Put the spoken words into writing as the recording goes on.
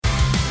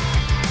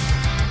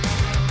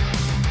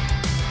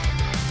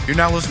You're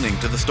now listening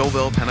to the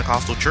Stouffville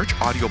Pentecostal Church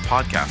audio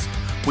podcast.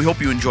 We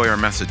hope you enjoy our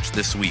message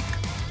this week.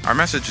 Our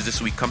message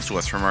this week comes to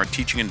us from our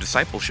teaching and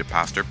discipleship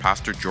pastor,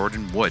 Pastor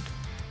Jordan Wood.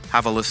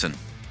 Have a listen.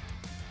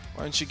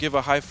 Why don't you give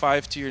a high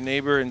five to your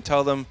neighbor and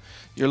tell them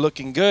you're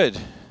looking good.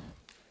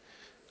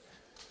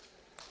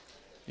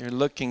 You're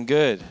looking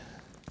good.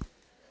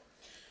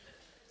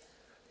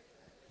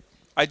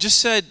 I just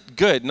said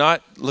good,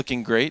 not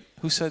looking great.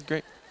 Who said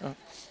great? Oh.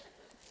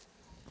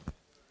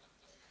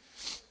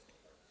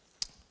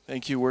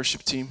 Thank you,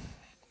 worship team.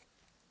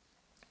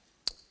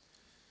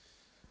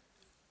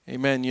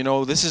 Amen. You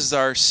know, this is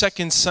our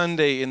second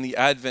Sunday in the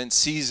Advent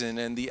season,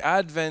 and the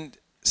Advent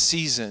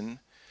season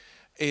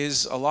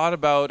is a lot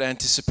about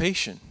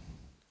anticipation.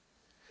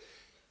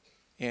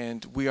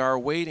 And we are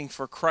waiting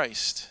for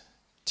Christ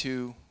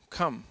to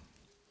come.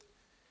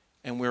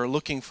 And we're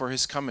looking for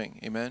his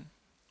coming. Amen.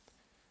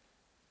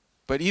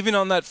 But even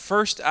on that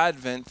first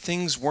Advent,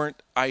 things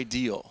weren't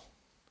ideal.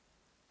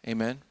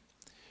 Amen.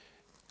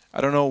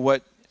 I don't know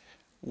what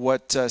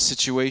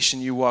situation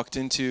you walked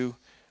into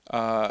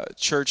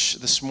church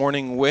this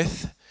morning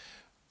with,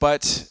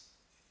 but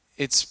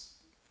it's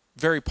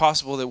very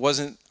possible that it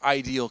wasn't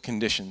ideal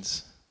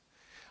conditions.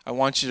 I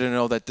want you to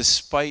know that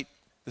despite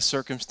the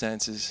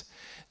circumstances,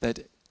 that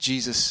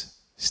Jesus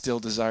still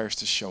desires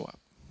to show up.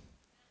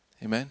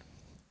 Amen.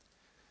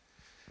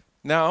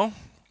 Now,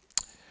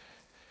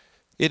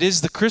 it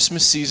is the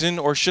Christmas season,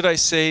 or should I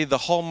say the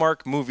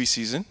Hallmark movie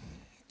season.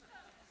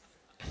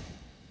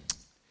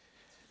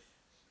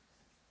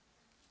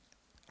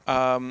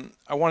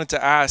 I wanted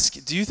to ask,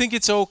 do you think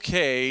it's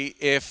okay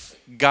if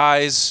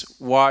guys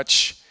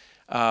watch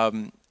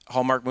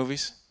Hallmark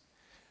movies?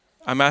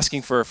 I'm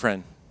asking for a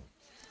friend.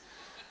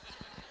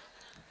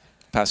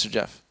 Pastor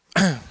Jeff.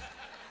 I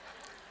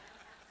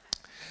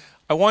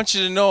want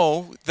you to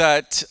know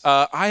that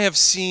I have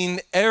seen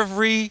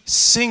every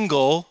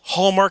single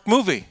Hallmark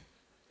movie.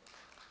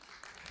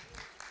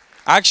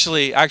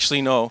 Actually,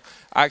 no.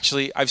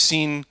 Actually, I've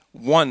seen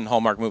one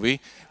Hallmark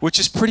movie, which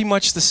is pretty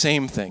much the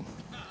same thing.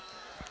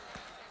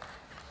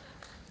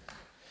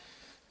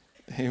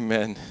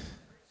 Amen.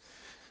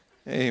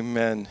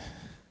 Amen.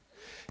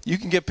 You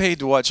can get paid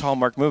to watch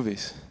Hallmark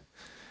movies.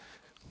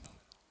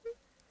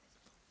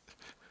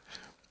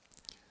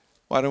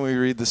 Why don't we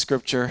read the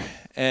scripture?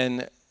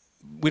 And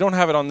we don't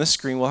have it on this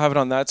screen. We'll have it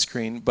on that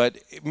screen. But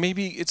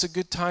maybe it's a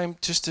good time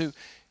just to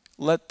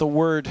let the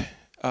word,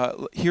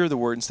 hear the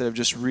word instead of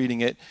just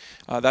reading it.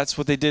 That's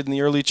what they did in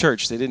the early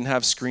church. They didn't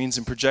have screens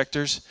and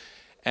projectors.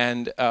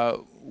 And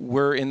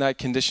we're in that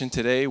condition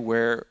today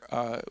where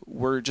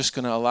we're just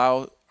going to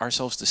allow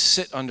ourselves to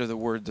sit under the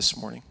word this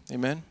morning.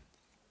 Amen?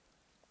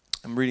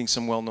 I'm reading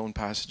some well-known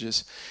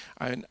passages.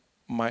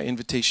 My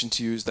invitation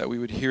to you is that we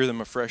would hear them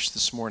afresh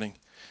this morning.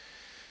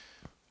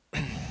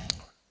 The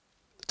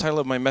title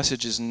of my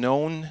message is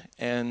Known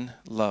and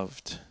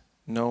Loved.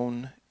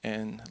 Known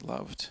and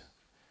Loved.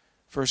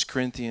 1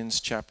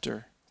 Corinthians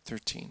chapter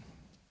 13.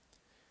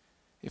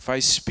 If I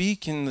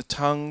speak in the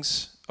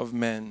tongues of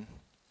men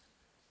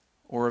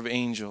or of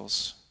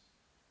angels,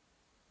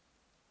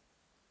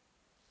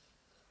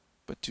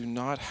 but do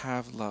not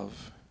have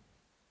love,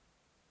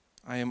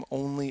 I am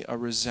only a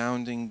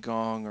resounding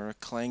gong or a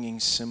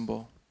clanging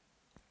cymbal.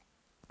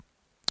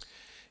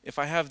 If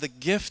I have the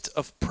gift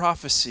of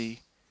prophecy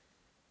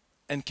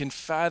and can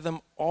fathom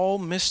all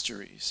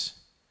mysteries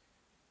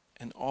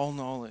and all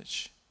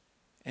knowledge,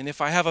 and if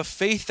I have a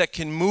faith that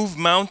can move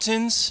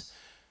mountains,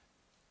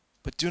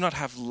 but do not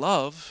have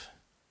love,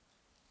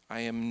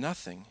 I am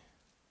nothing.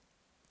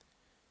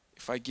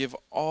 If I give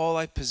all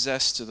I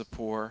possess to the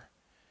poor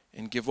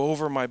and give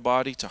over my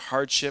body to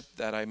hardship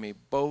that I may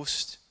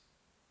boast,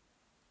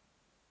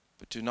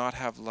 but do not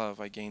have love,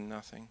 I gain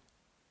nothing.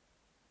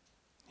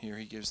 Here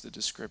he gives the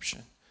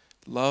description.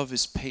 Love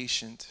is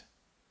patient.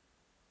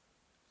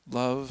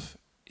 Love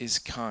is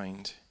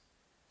kind.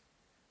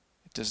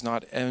 It does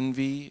not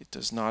envy. It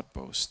does not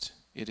boast.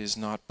 It is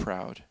not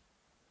proud.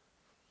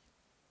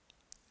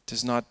 It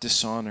does not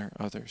dishonor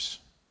others.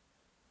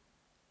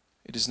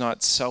 It is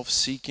not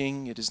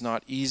self-seeking. It is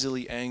not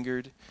easily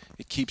angered.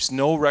 It keeps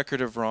no record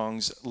of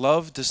wrongs.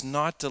 Love does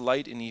not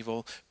delight in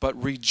evil,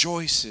 but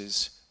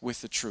rejoices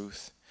with the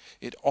truth.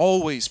 It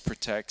always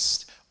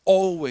protects,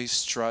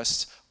 always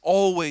trusts,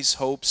 always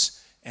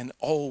hopes, and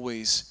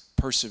always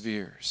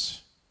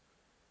perseveres.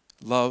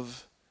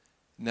 Love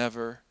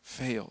never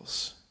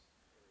fails.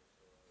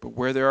 But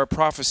where there are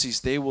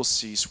prophecies, they will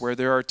cease. Where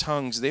there are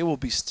tongues, they will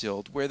be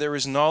stilled. Where there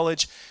is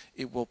knowledge,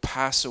 it will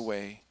pass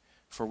away.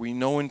 For we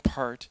know in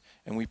part,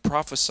 and we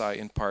prophesy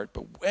in part.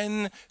 But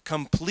when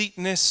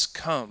completeness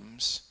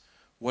comes,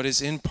 what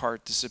is in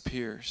part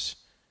disappears.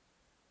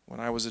 When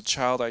I was a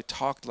child, I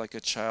talked like a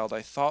child.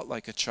 I thought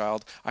like a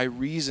child. I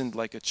reasoned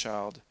like a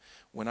child.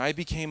 When I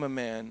became a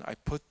man, I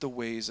put the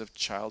ways of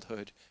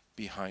childhood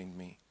behind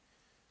me.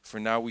 For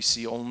now we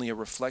see only a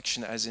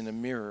reflection as in a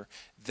mirror.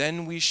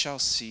 Then we shall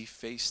see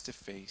face to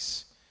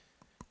face.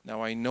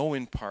 Now I know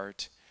in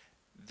part.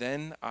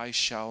 Then I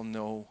shall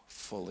know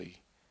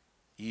fully,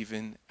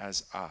 even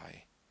as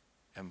I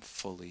am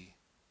fully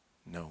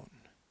known.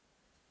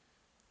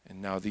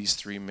 And now these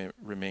three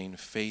remain: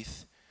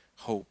 faith,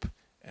 hope,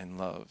 and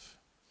love.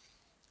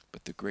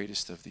 But the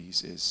greatest of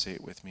these is, say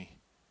it with me,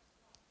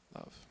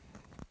 love.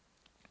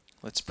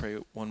 Let's pray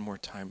one more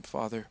time.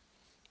 Father,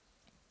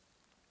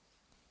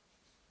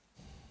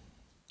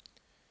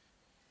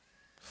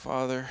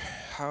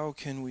 how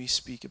can we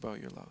speak about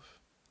your love?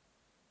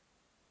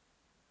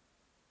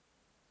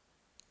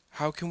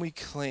 How can we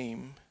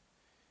claim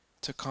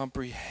to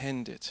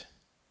comprehend it?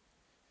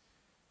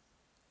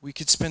 We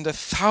could spend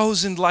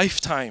 1,000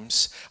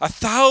 lifetimes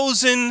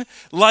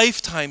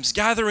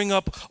gathering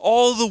up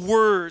all the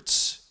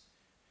words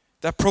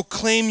that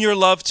proclaim your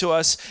love to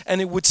us,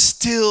 and it would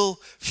still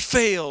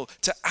fail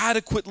to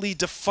adequately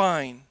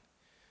define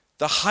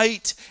the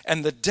height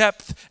and the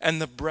depth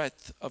and the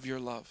breadth of your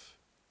love.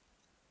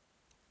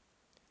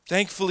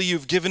 Thankfully,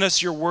 you've given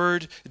us your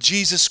word,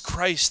 Jesus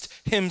Christ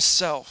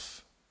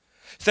himself.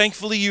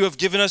 Thankfully, you have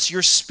given us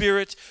your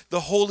Spirit,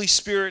 the Holy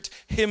Spirit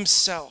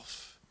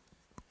himself,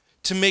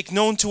 to make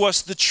known to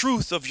us the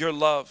truth of your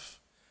love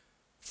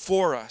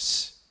for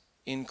us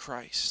in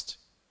Christ.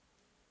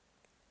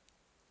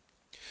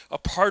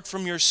 Apart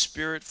from your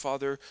Spirit,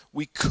 Father,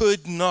 we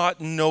could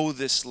not know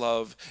this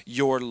love,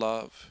 your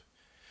love.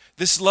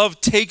 This love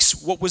takes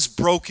what was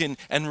broken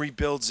and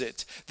rebuilds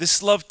it.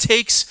 This love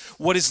takes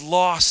what is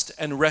lost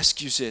and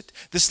rescues it.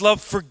 This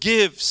love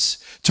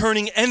forgives,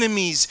 turning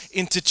enemies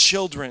into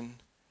children.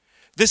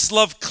 This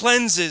love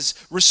cleanses,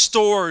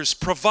 restores,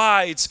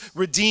 provides,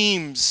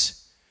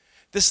 redeems.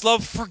 This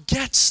love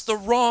forgets the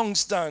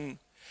wrongs done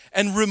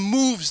and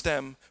removes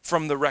them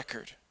from the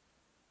record.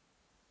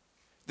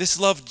 This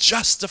love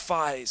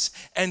justifies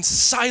and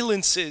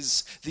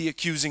silences the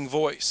accusing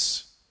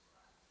voice.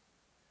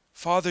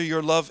 Father,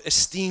 your love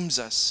esteems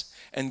us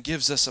and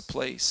gives us a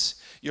place.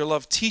 Your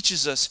love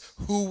teaches us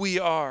who we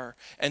are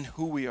and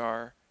who we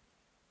are,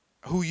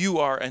 who you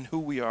are and who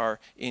we are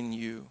in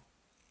you.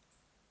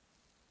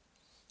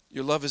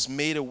 Your love has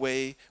made a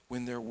way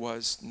when there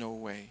was no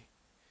way.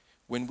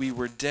 When we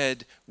were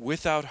dead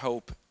without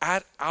hope,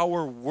 at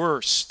our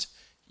worst,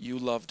 you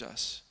loved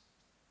us.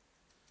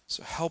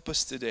 So help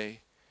us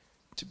today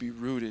to be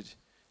rooted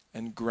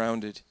and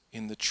grounded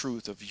in the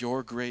truth of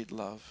your great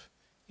love.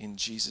 In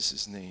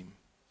Jesus' name,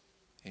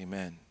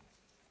 amen.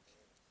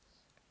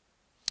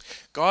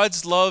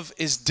 God's love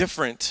is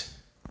different.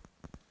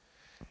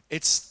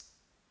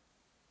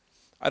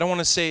 I don't want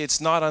to say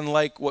it's not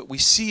unlike what we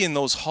see in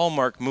those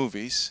Hallmark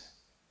movies,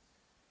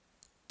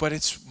 but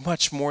it's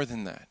much more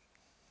than that.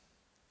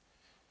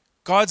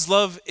 God's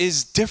love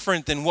is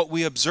different than what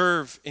we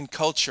observe in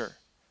culture.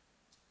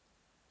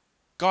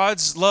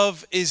 God's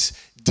love is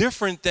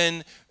different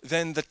than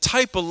the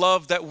type of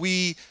love that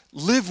we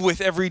live with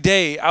every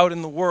day out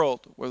in the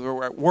world, whether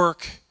we're at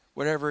work,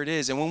 whatever it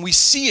is. And when we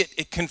see it,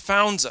 it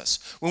confounds us.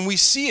 When we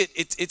see it,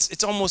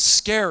 it's almost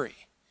scary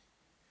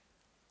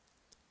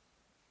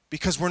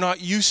because we're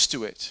not used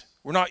to it.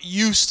 We're not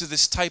used to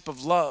this type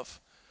of love.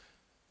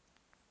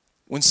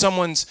 When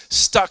someone's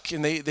stuck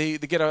and they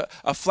get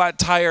a flat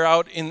tire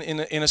out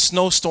in a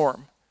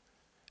snowstorm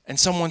and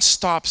someone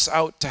stops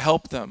out to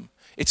help them,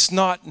 it's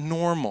not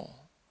normal.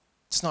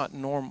 It's not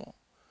normal.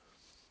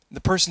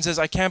 The person says,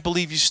 I can't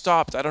believe you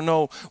stopped. I don't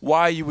know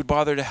why you would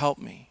bother to help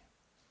me.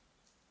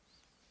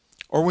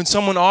 Or when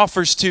someone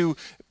offers to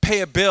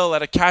pay a bill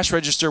at a cash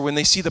register when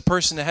they see the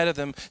person ahead of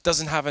them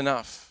doesn't have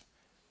enough.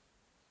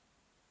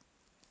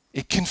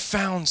 It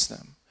confounds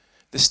them.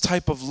 This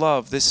type of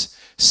love, this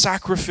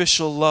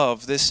sacrificial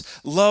love, this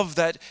love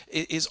that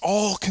is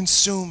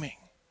all-consuming.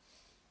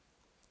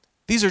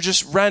 These are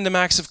just random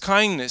acts of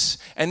kindness,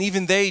 and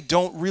even they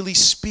don't really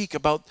speak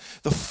about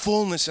the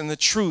fullness and the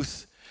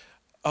truth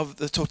of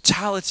the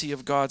totality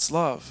of God's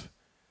love.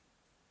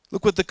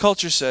 Look what the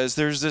culture says.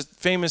 There's this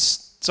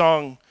famous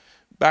song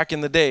back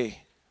in the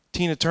day.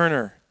 Tina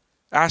Turner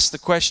asked the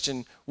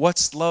question,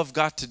 what's love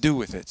got to do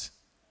with it?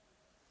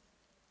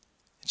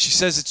 And she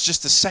says it's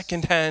just a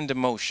second-hand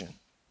emotion.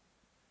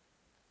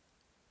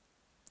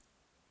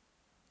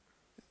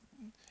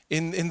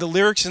 In the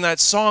lyrics in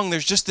that song,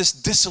 there's just this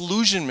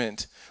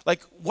disillusionment.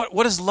 Like,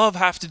 what does love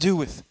have to do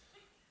with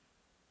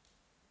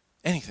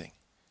anything?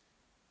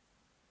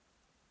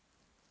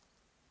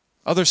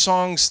 Other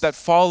songs that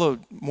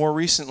followed more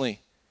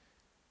recently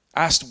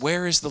asked,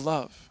 where is the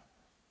love?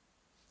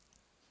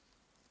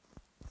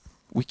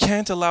 We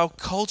can't allow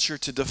culture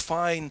to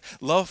define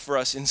love for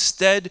us.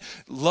 Instead,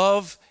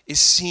 love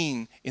is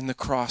seen in the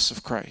cross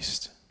of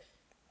Christ.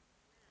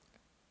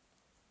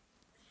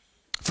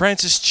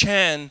 Francis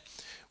Chan,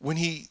 when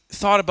he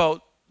thought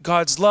about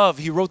God's love,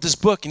 he wrote this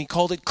book and he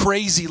called it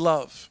Crazy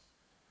Love.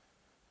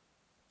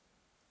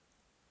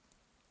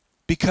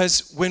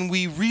 Because when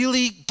we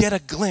really get a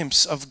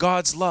glimpse of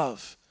God's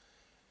love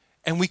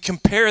and we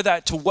compare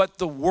that to what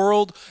the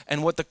world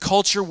and what the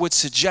culture would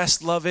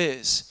suggest love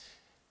is,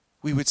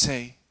 we would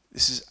say,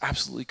 this is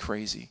absolutely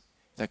crazy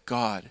that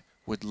God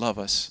would love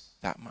us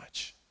that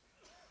much.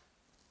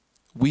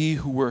 We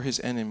who were his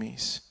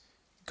enemies,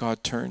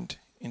 God turned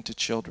into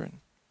children.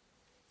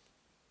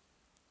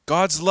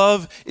 God's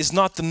love is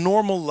not the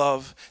normal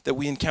love that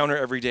we encounter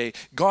every day.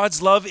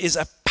 God's love is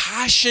a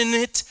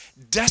passionate,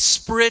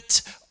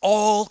 desperate,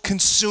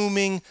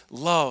 all-consuming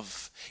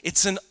love.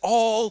 It's an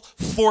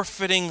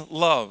all-forfeiting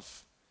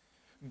love.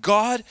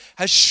 God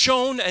has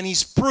shown and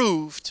he's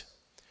proved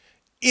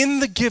in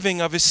the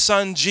giving of his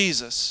son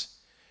Jesus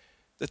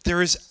that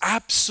there is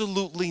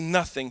absolutely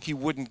nothing he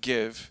wouldn't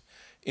give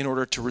in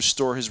order to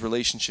restore his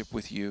relationship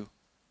with you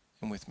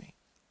and with me.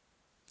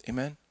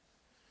 Amen?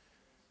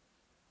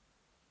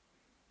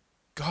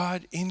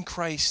 God in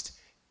Christ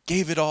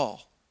gave it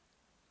all.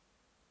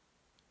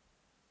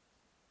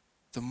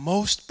 The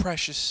most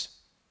precious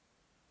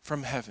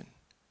from heaven,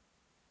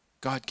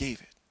 God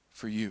gave it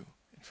for you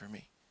and for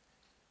me.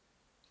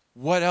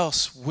 What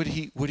else would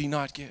he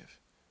not give?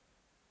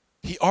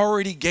 He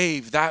already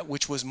gave that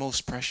which was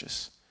most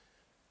precious.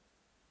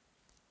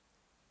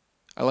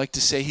 I like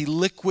to say he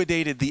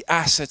liquidated the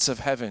assets of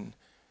heaven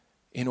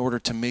in order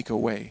to make a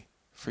way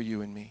for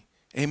you and me.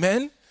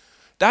 Amen?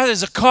 That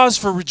is a cause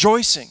for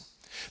rejoicing.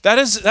 That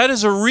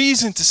is a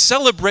reason to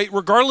celebrate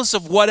regardless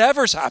of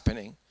whatever's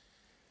happening,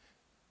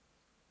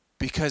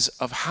 because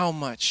of how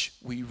much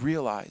we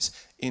realize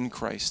in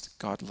Christ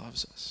God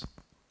loves us.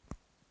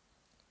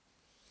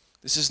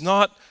 This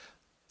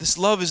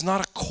love is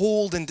not a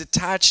cold and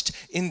detached,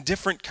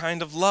 indifferent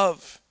kind of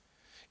love.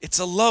 It's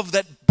a love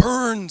that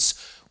burns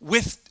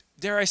with,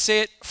 dare I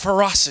say it,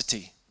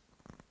 ferocity.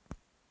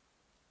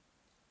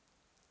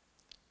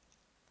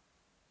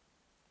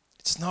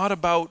 It's not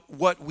about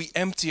what we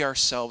empty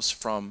ourselves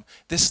from.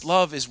 This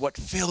love is what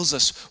fills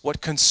us, what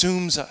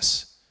consumes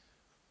us.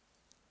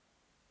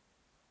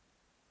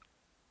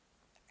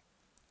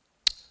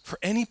 For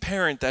any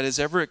parent that has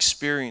ever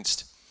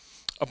experienced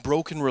a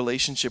broken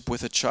relationship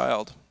with a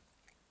child,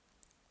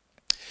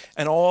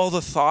 and all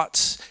the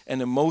thoughts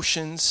and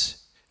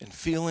emotions and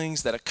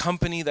feelings that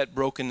accompany that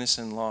brokenness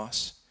and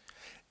loss,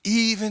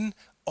 even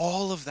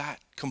all of that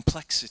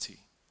complexity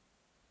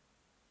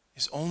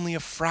is only a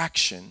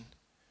fraction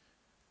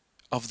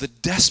of the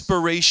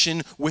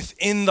desperation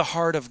within the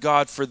heart of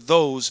God for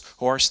those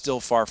who are still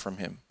far from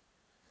him.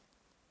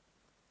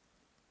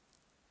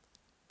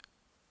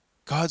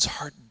 God's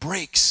heart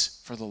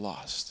breaks for the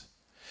lost.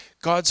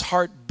 God's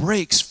heart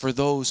breaks for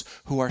those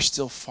who are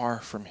still far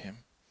from him.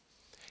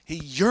 He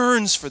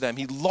yearns for them.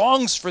 He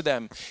longs for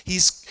them.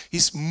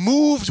 He's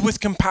moved with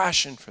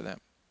compassion for them.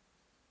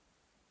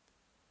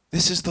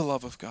 This is the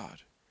love of God.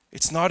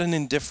 It's not an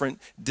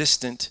indifferent,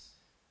 distant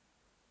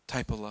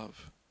type of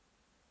love.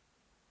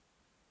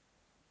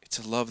 It's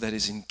a love that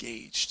is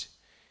engaged.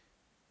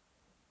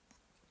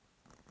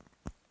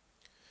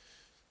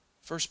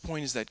 First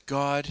point is that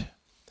God,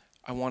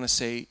 I want to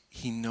say,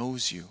 he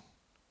knows you.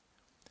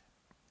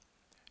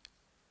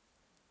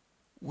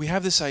 We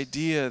have this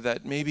idea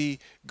that maybe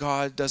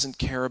God doesn't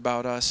care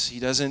about us. He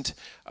doesn't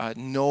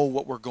know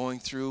what we're going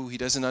through. He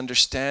doesn't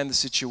understand the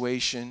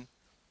situation.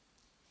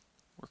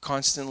 We're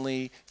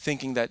constantly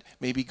thinking that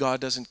maybe God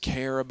doesn't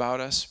care about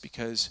us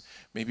because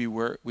maybe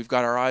we've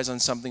got our eyes on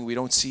something. We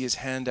don't see his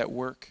hand at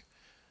work.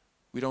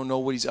 We don't know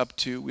what he's up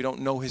to. We don't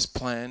know his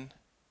plan.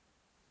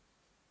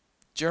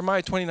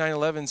 Jeremiah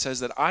 29:11 says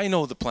that I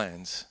know the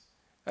plans.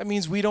 That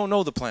means we don't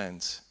know the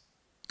plans.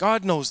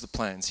 God knows the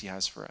plans he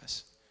has for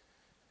us.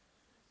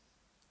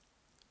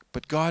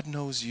 But God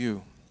knows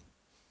you.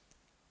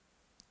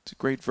 It's a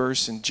great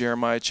verse in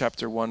Jeremiah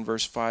chapter 1,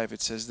 verse 5.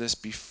 It says this: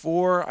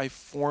 before I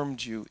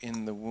formed you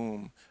in the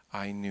womb,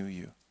 I knew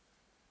you.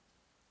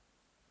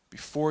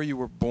 Before you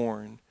were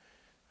born,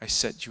 I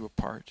set you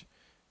apart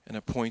and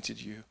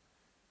appointed you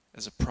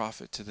as a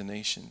prophet to the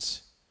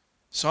nations.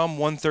 Psalm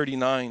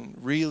 139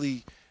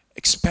 really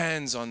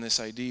expands on this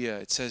idea.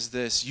 It says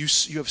this: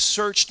 you have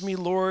searched me,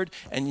 Lord,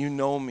 and you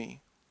know me.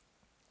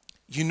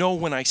 You know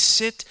when I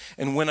sit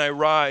and when I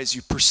rise.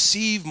 You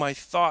perceive my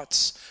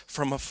thoughts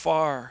from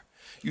afar.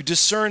 You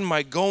discern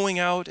my going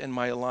out and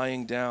my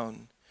lying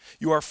down.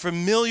 You are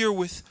familiar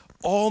with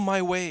all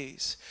my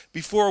ways.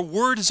 Before a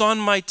word is on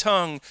my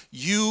tongue,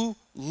 you,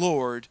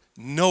 Lord,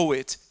 know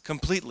it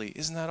completely.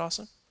 Isn't that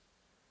awesome?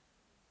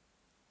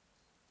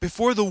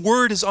 Before the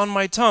word is on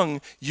my tongue,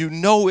 you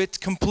know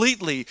it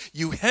completely.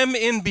 You hem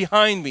in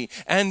behind me,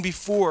 and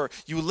before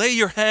you lay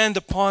your hand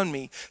upon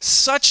me.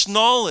 Such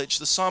knowledge,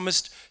 the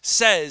psalmist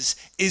says,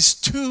 is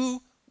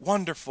too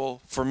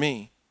wonderful for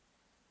me,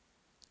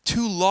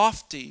 too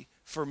lofty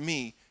for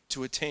me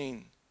to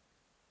attain.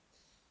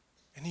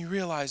 And he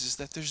realizes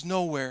that there's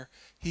nowhere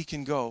he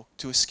can go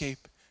to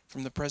escape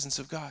from the presence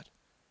of God.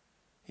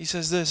 He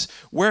says this: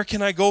 where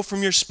can I go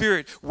from your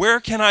spirit?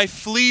 Where can I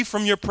flee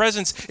from your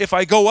presence? If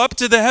I go up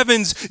to the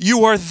heavens,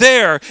 you are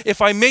there.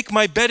 If I make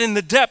my bed in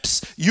the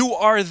depths, you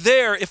are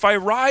there. If I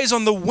rise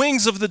on the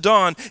wings of the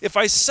dawn, if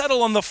I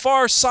settle on the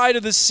far side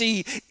of the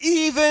sea,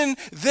 even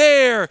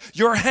there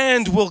your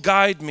hand will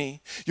guide me.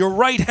 Your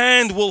right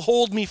hand will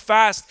hold me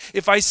fast.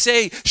 If I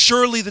say,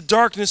 surely the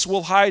darkness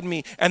will hide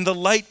me and the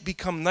light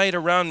become night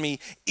around me,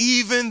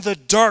 even the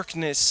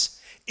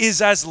darkness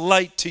is as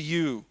light to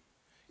you.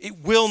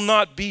 It will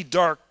not be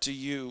dark to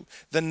you.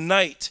 The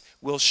night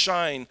will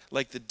shine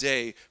like the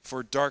day,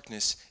 for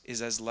darkness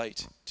is as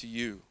light to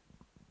you.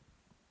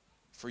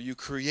 For you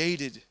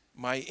created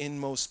my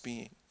inmost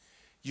being.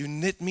 You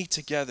knit me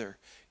together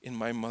in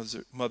my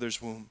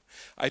mother's womb.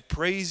 I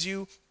praise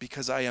you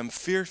because I am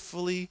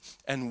fearfully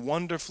and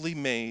wonderfully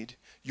made.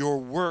 Your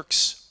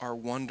works are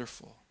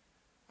wonderful.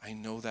 I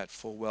know that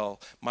full well.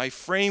 My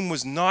frame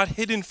was not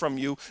hidden from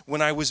you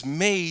when I was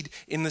made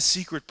in the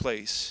secret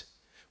place.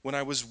 When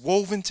I was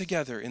woven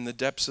together in the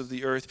depths of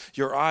the earth,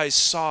 your eyes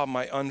saw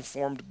my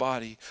unformed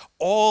body.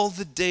 All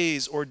the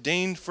days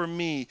ordained for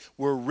me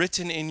were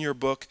written in your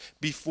book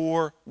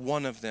before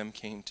one of them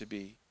came to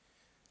be.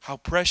 How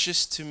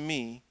precious to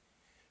me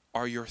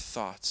are your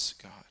thoughts,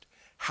 God.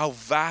 How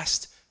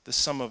vast the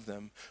sum of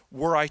them.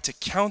 Were I to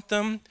count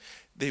them,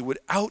 they would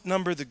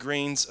outnumber the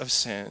grains of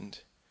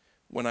sand.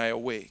 When I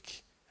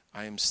awake,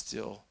 I am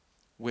still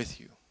with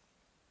you.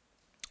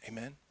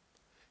 Amen.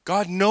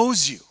 God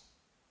knows you.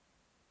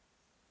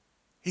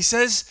 He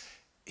says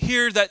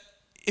here that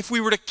if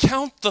we were to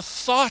count the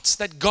thoughts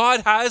that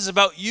God has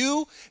about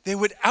you, they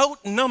would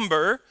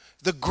outnumber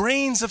the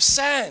grains of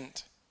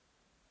sand.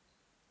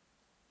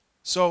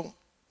 So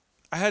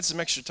I had some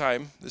extra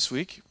time this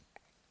week,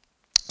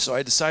 so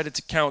I decided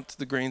to count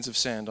the grains of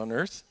sand on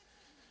earth.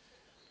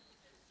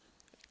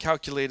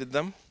 Calculated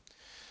them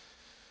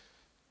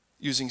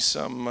using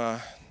some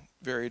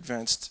very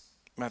advanced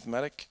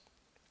mathematic.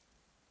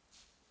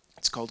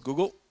 It's called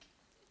Google.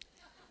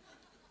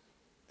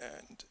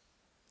 And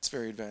it's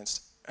very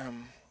advanced.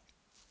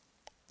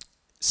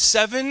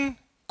 7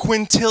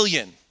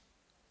 quintillion.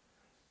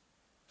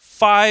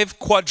 5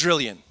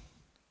 quadrillion.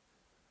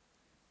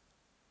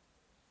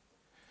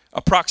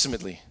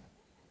 Approximately.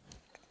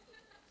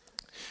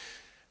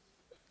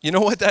 You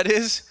know what that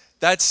is?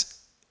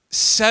 That's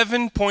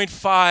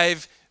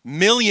 7.5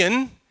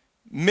 million.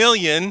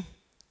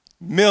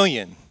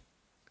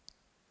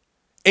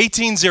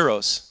 18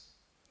 zeros.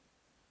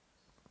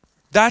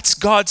 That's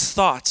God's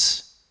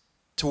thoughts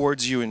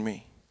towards you and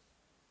me.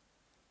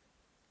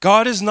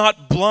 God is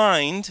not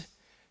blind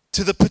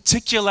to the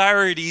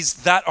particularities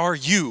that are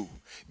you.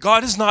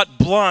 God is not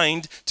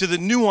blind to the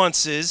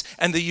nuances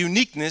and the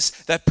uniqueness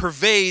that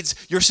pervades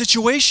your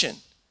situation.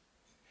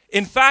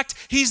 In fact,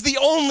 He's the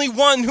only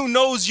one who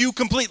knows you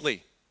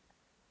completely.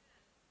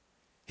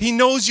 He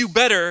knows you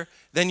better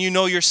than you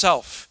know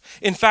yourself.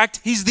 In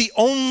fact, He's the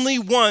only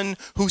one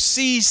who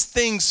sees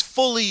things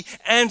fully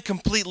and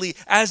completely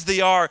as they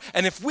are.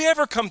 And if we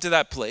ever come to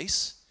that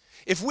place,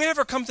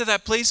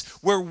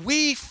 where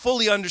we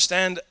fully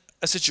understand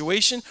a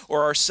situation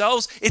or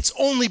ourselves, it's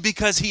only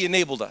because He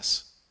enabled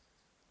us.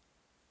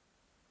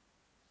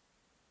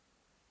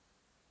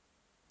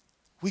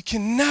 We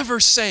can never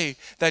say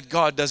that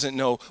God doesn't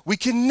know. We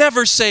can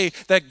never say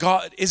that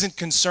God isn't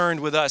concerned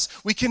with us.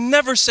 We can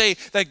never say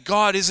that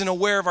God isn't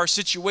aware of our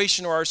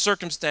situation or our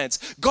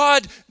circumstance.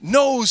 God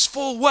knows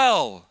full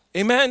well.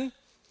 Amen?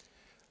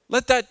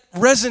 Let that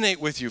resonate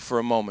with you for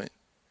a moment.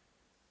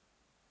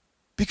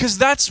 Because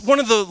that's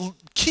one of the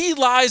key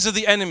lies of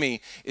the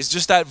enemy, is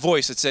just that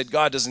voice that said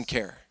God doesn't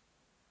care.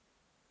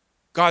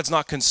 God's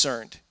not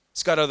concerned.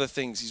 He's got other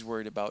things He's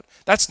worried about.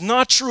 That's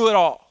not true at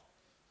all.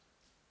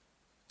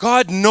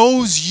 God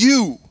knows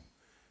you.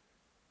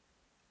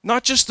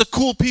 Not just the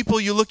cool people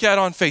you look at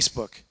on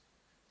Facebook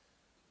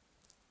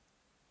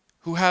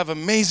who have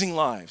amazing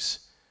lives.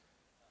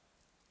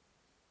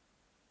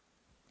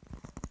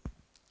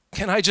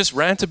 Can I just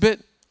rant a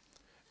bit?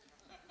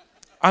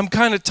 I'm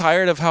kind of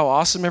tired of how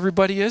awesome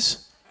everybody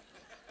is.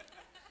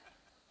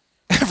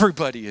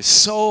 Everybody is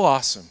so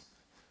awesome.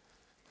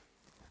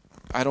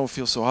 I don't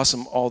feel so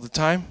awesome all the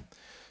time.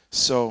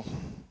 So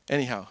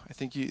anyhow, I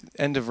think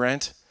end of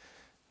rant.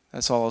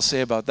 That's all I'll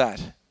say about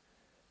that.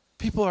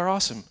 People are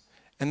awesome,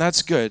 and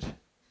that's good,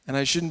 and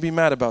I shouldn't be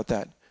mad about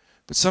that.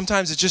 But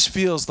sometimes it just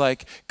feels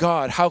like,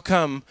 God, how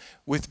come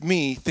with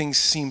me things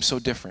seem so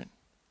different?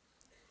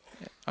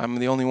 I'm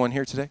the only one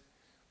here today.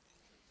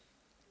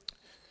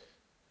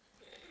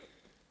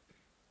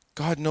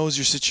 God knows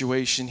your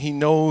situation. He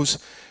knows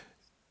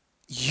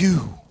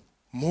you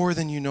more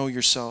than you know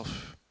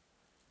yourself.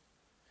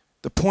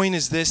 The point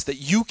is this, that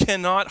you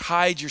cannot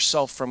hide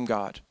yourself from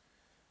God.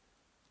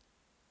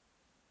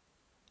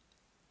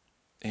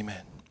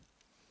 Amen.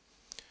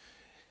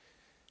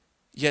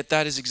 Yet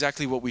that is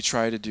exactly what we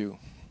try to do.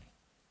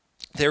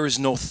 There is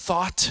no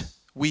thought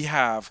we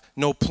have,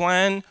 no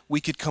plan we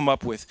could come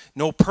up with,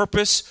 no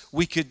purpose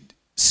we could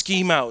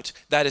scheme out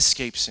that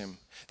escapes Him.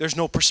 There's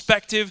no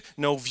perspective,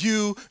 no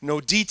view,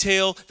 no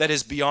detail that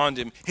is beyond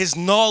Him. His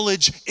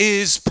knowledge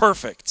is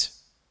perfect.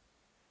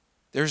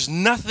 There's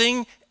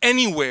nothing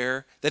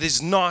anywhere that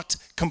is not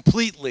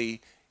completely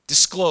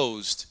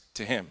disclosed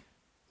to Him.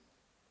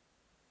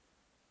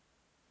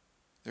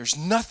 There's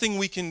nothing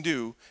we can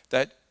do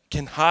that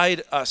can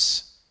hide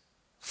us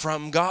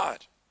from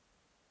God.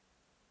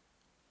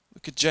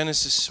 Look at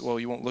Genesis. Well,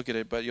 you won't look at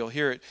it, but you'll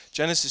hear it.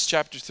 Genesis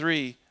chapter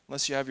 3,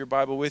 unless you have your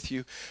Bible with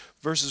you,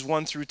 verses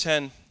 1 through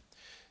 10. We're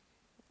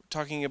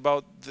talking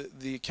about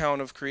the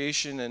account of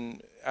creation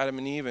and Adam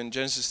and Eve, and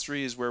Genesis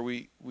 3 is where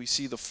we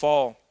see the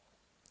fall.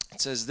 It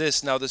says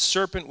this, "Now the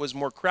serpent was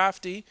more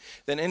crafty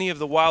than any of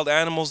the wild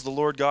animals the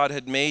Lord God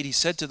had made. He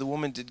said to the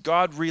woman, 'Did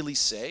God really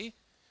say,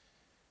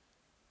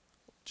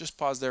 Just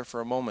pause there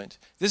for a moment.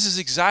 This is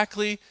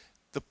exactly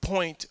the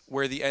point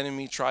where the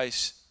enemy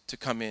tries to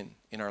come in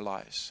our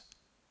lives.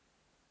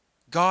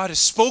 God has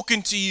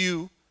spoken to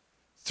you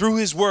through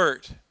his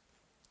word,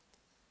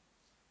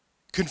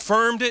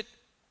 confirmed it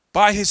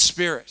by his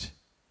Spirit.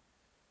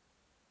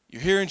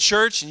 You're here in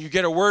church and you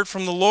get a word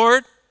from the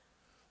Lord,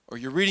 or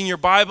you're reading your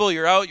Bible,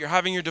 you're out, you're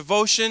having your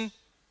devotion,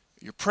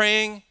 you're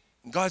praying,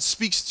 and God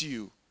speaks to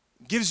you,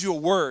 gives you a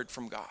word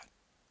from God.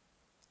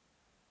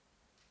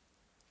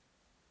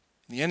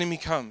 And the enemy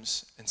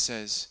comes and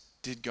says,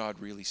 did God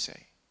really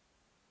say?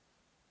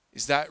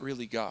 Is that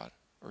really God,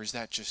 or is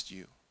that just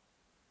you?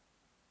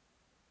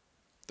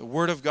 The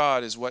Word of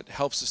God is what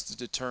helps us to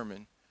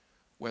determine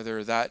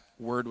whether that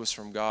word was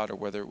from God or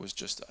whether it was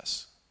just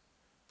us.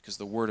 Because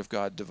the Word of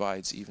God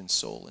divides even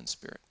soul and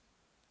spirit.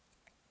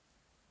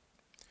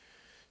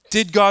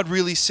 Did God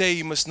really say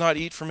you must not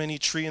eat from any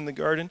tree in the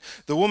garden?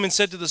 The woman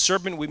said to the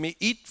serpent, we may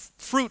eat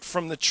fruit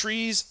from the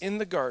trees in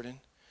the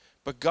garden,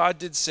 but God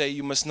did say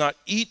you must not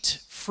eat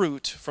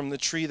fruit from the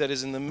tree that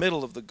is in the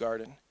middle of the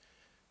garden.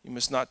 You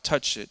must not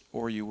touch it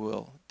or you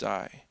will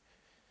die.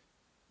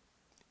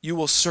 You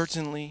will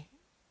certainly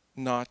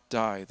not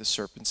die, the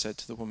serpent said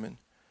to the woman,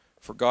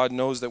 for God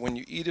knows that when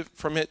you eat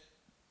from it,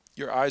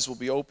 your eyes will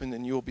be opened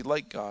and you will be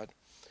like God,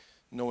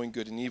 knowing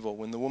good and evil.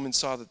 When the woman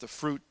saw that the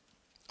fruit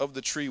of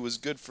the tree was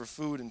good for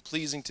food and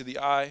pleasing to the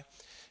eye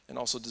and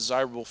also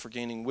desirable for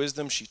gaining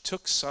wisdom, she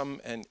took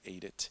some and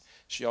ate it.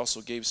 She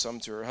also gave some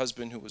to her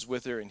husband who was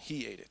with her, and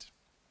he ate it.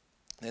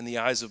 Then the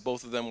eyes of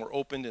both of them were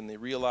opened and they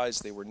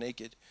realized they were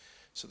naked.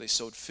 So they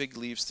sewed fig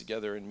leaves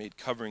together and made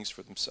coverings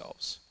for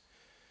themselves.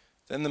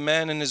 Then the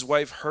man and his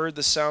wife heard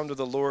the sound of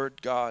the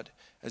Lord God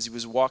as he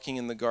was walking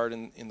in the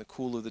garden in the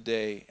cool of the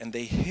day, and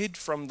they hid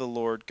from the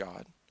Lord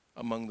God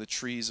among the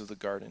trees of the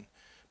garden.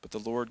 But the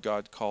Lord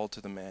God called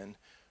to the man,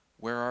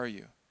 where are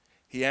you?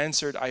 He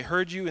answered, I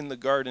heard you in the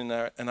garden,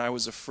 and I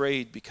was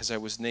afraid because I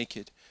was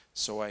naked,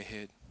 so I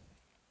hid.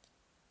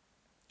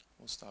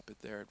 We'll stop it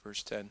there at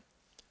verse 10.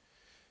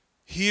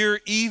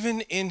 Here,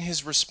 even in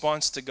his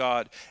response to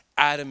God,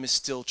 Adam is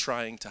still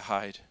trying to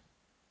hide.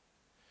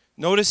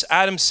 Notice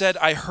Adam said,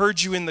 I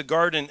heard you in the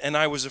garden and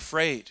I was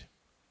afraid.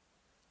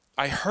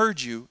 I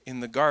heard you in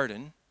the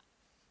garden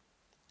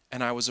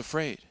and I was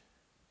afraid.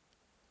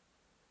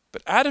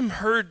 But Adam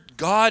heard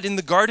God in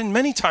the garden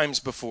many times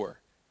before,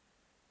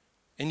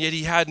 and yet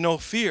he had no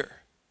fear.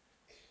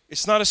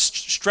 It's not a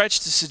stretch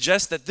to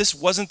suggest that this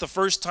wasn't the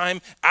first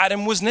time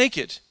Adam was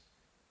naked.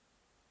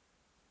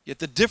 Yet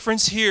the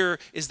difference here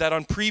is that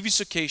on previous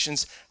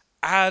occasions,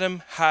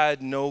 Adam had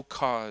no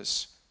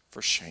cause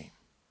for shame.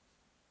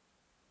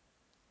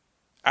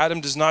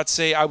 Adam does not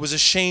say, I was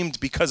ashamed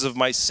because of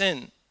my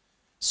sin,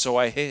 so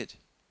I hid.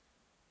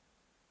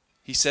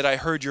 He said, I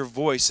heard your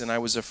voice and I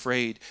was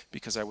afraid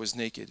because I was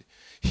naked.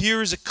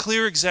 Here is a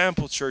clear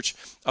example, church,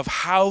 of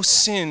how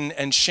sin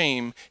and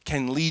shame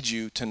can lead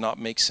you to not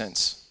make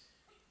sense.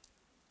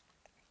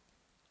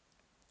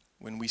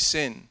 When we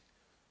sin,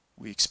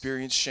 we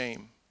experience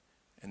shame,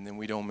 and then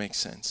we don't make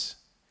sense.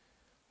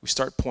 We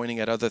start pointing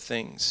at other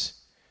things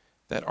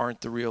that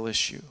aren't the real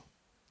issue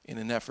in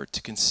an effort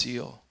to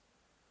conceal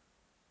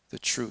the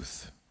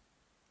truth.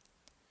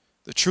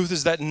 The truth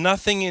is that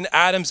nothing in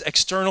Adam's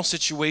external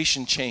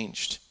situation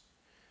changed.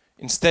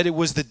 Instead, it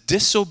was the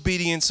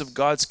disobedience of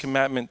God's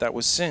commandment that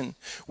was sin,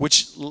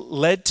 which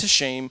led to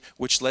shame,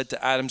 which led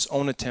to Adam's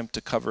own attempt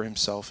to cover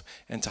himself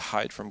and to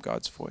hide from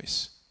God's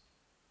voice.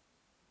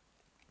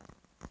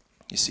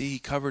 You see, he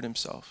covered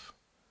himself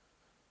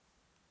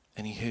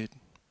and he hid.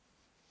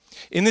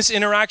 In this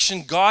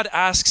interaction, God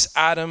asks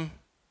Adam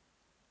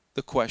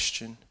the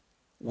question,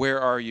 where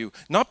are you?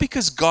 Not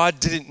because God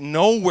didn't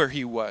know where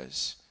he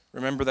was.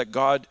 Remember that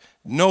God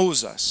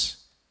knows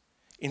us.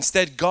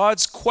 Instead,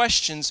 God's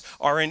questions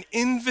are an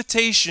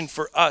invitation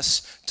for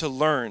us to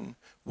learn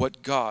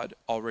what God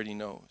already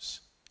knows.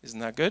 Isn't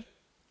that good?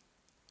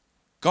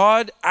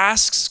 God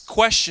asks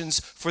questions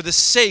for the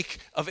sake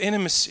of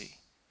intimacy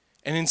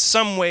and in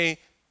some way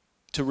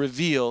to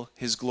reveal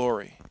his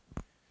glory.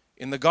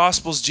 In the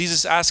Gospels,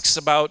 Jesus asks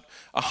about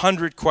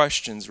 100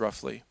 questions,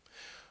 roughly.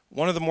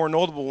 One of the more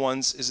notable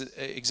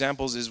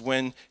examples is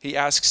when he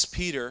asks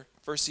Peter.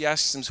 First he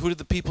asks him, who did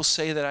the people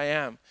say that I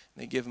am?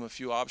 And they give him a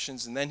few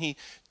options. And then he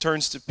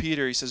turns to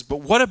Peter. He says, but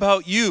what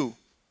about you?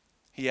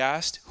 He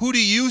asked, who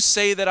do you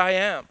say that I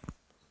am?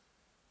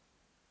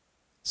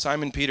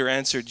 Simon Peter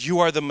answered, you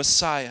are the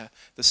Messiah,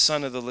 the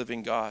Son of the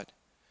living God.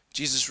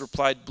 Jesus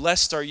replied,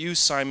 blessed are you,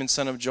 Simon,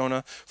 son of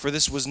Jonah, for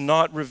this was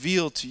not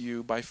revealed to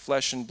you by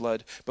flesh and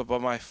blood, but by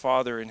my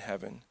Father in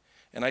heaven.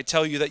 And I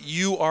tell you that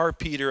you are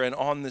Peter, and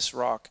on this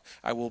rock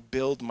I will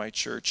build my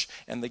church,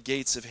 and the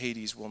gates of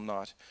Hades will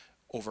not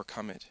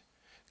overcome it.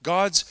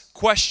 God's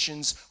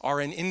questions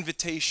are an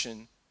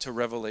invitation to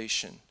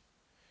revelation.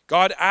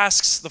 God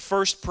asks the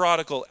first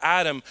prodigal,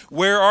 Adam,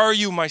 where are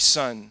you, my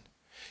son?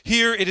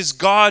 Here it is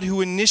God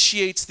who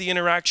initiates the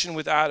interaction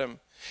with Adam.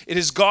 It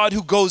is God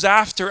who goes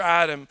after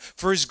Adam,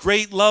 for his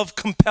great love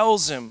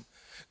compels him.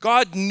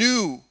 God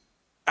knew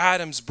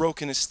Adam's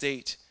broken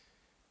estate,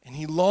 and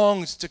he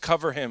longed to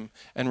cover him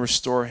and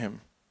restore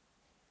him.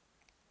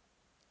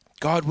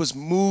 God was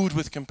moved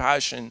with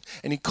compassion,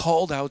 and he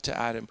called out to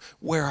Adam,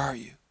 "Where are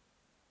you?"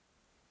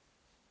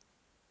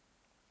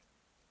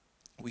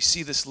 We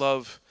see this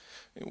love.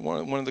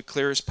 One of the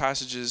clearest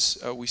passages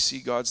we see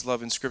God's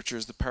love in Scripture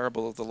is the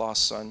parable of the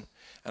lost son.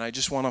 And I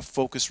just want to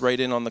focus right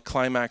in on the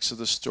climax of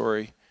the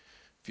story.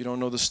 If you don't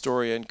know the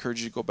story, I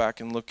encourage you to go back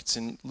and look. It's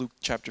in Luke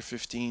chapter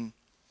 15.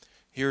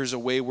 Here's a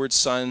wayward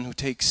son who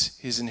takes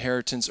his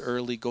inheritance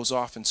early, goes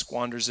off and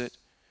squanders it.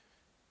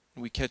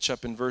 And we catch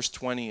up in verse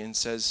 20 and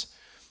says,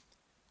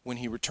 when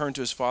he returned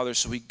to his father,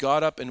 so he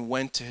got up and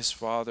went to his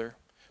father.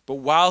 But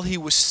while he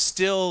was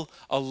still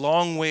a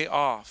long way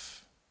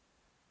off,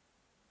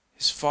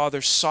 his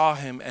father saw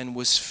him and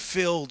was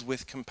filled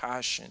with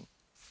compassion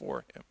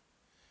for him.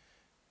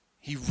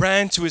 He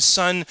ran to his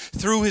son,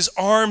 threw his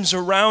arms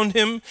around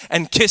him,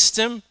 and kissed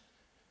him.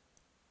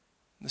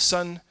 The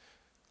son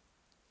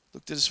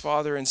looked at his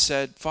father and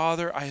said,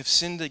 "Father, I have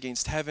sinned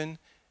against heaven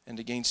and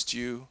against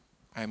you.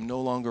 I am no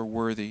longer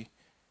worthy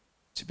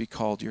to be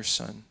called your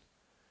son."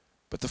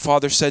 But the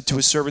father said to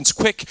his servants,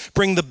 "Quick,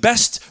 bring the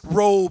best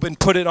robe and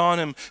put it on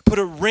him. Put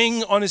a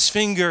ring on his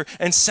finger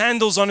and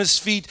sandals on his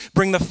feet.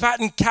 Bring the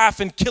fattened calf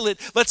and kill it.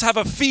 Let's have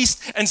a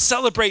feast and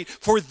celebrate.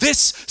 For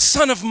this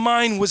son of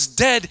mine was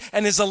dead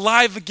and is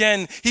alive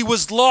again. He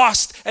was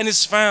lost and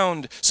is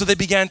found." So they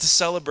began to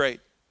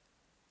celebrate.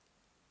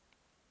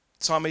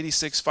 Psalm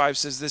 86:5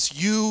 says this,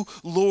 "You,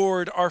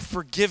 Lord, are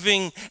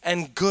forgiving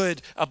and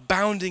good,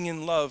 abounding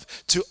in love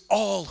to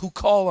all who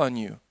call on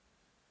you."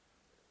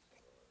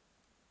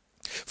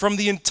 From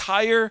the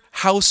entire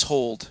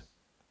household,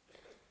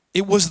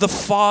 it was the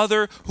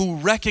father who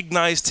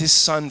recognized his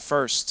son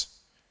first.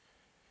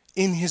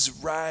 In his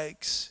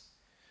rags,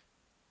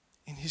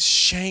 in his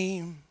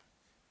shame,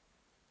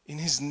 in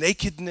his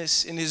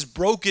nakedness, in his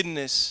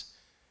brokenness,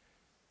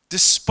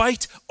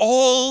 despite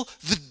all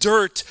the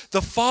dirt,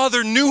 the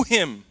father knew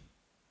him,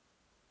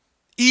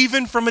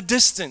 even from a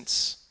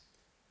distance.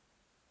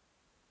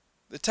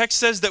 The text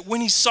says that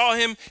when he saw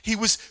him, he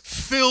was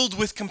filled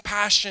with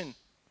compassion.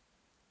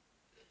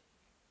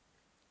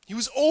 He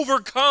was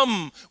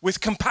overcome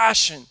with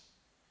compassion.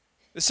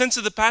 The sense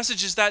of the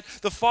passage is that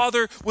the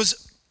father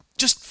was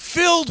just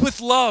filled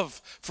with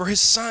love for his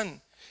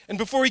son. And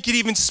before he could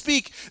even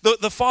speak,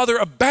 the father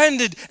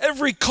abandoned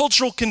every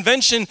cultural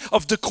convention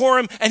of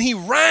decorum and he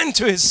ran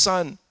to his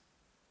son.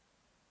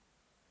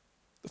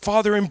 The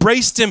father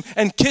embraced him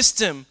and kissed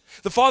him.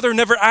 The father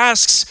never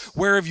asks,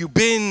 "Where have you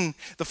been?"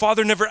 The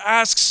father never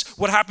asks,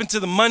 "What happened to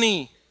the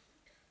money?"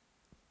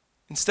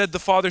 Instead, the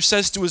father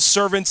says to his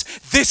servants,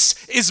 "This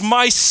is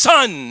my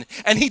son,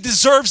 and he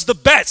deserves the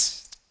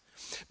best.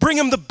 Bring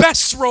him the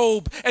best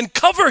robe and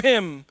cover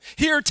him.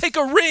 Here, take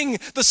a ring,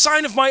 the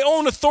sign of my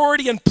own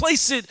authority, and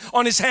place it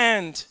on his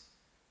hand.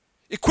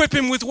 Equip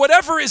him with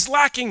whatever is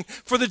lacking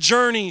for the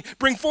journey.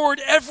 Bring forward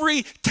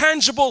every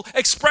tangible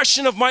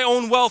expression of my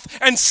own wealth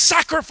and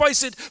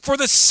sacrifice it for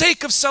the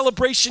sake of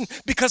celebration,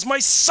 because my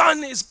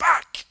son is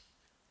back.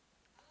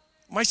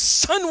 My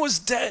son was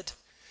dead,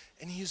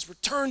 and he has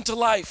returned to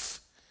life."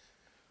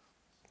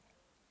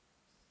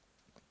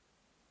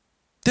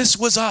 This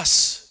was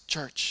us,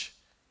 church.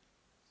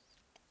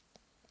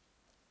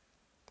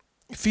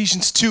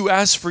 Ephesians 2,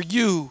 "As for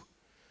you,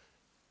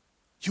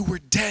 you were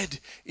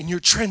dead in your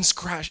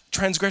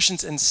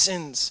transgressions and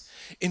sins,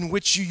 in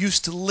which you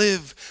used to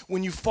live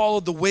when you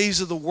followed the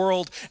ways of the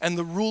world and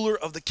the ruler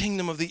of the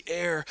kingdom of the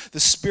air, the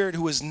spirit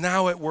who is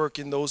now at work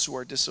in those who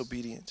are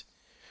disobedient.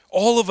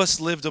 All of us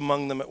lived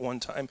among them at one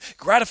time,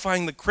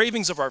 gratifying the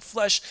cravings of our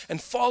flesh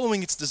and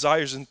following its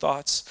desires and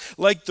thoughts.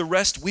 Like the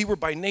rest, we were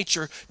by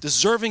nature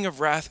deserving of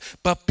wrath,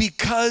 but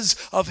because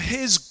of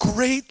his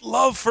great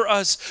love for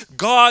us,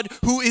 God,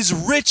 who is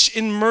rich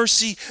in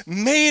mercy,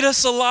 made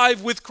us alive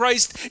with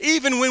Christ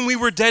even when we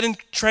were dead in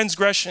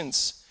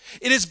transgressions.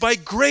 It is by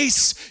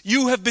grace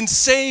you have been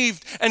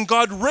saved, and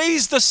God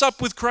raised us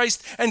up with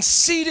Christ and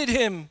seated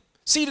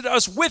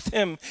us with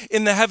him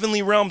in the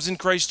heavenly realms in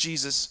Christ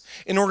Jesus,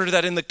 in order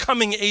that in the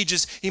coming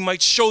ages he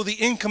might show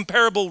the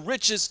incomparable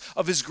riches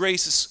of his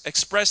grace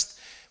expressed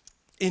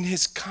in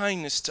his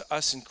kindness to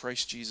us in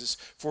Christ Jesus.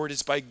 For it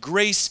is by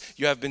grace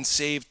you have been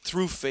saved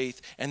through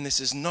faith, and this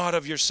is not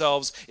of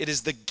yourselves. It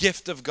is the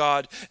gift of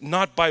God,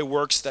 not by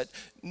works, that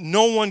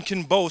no one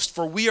can boast.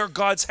 For we are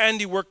God's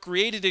handiwork,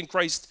 created in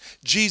Christ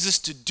Jesus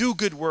to do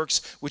good works,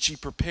 which he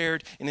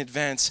prepared in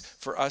advance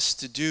for us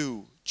to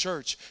do."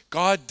 Church,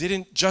 God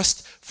didn't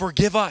just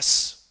forgive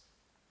us.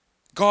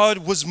 God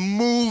was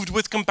moved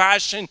with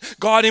compassion.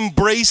 God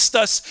embraced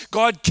us.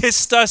 God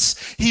kissed us.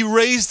 He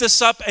raised us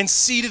up and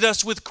seated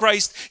us with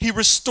Christ. He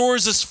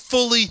restores us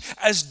fully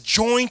as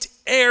joint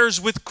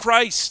heirs with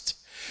Christ.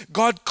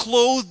 God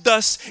clothed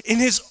us in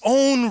his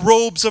own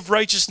robes of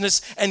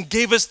righteousness and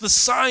gave us the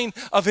sign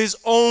of his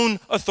own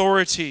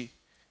authority.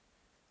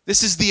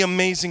 This is the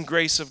amazing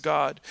grace of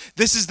God.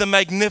 This is the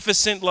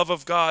magnificent love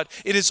of God.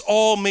 It is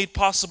all made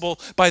possible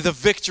by the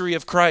victory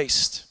of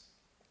Christ.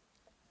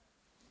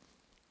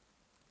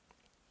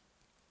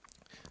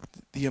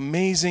 The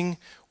amazing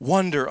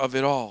wonder of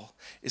it all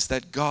is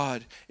that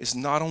God is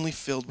not only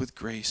filled with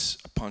grace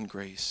upon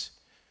grace,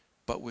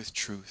 but with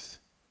truth.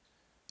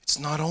 It's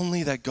not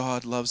only that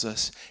God loves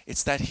us,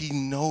 it's that he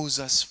knows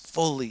us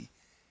fully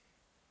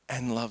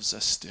and loves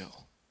us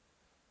still.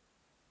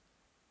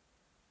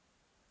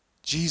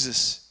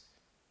 Jesus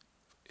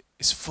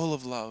is full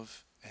of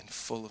love and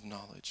full of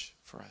knowledge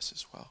for us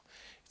as well.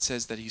 It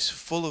says that he's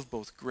full of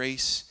both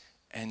grace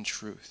and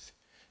truth.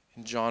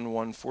 In John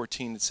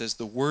 1:14, it says,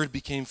 the Word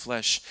became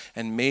flesh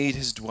and made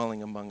his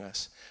dwelling among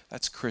us.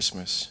 That's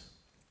Christmas.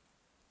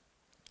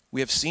 We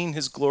have seen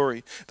his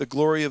glory, the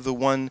glory of the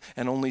one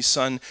and only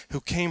Son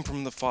who came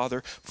from the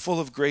Father,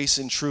 full of grace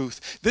and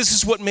truth. This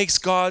is what makes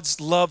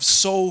God's love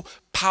so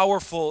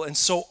powerful and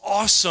so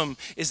awesome,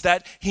 is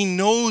that he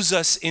knows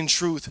us in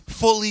truth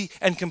fully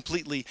and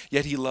completely,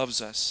 yet he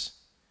loves us.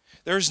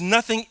 There is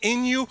nothing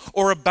in you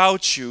or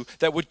about you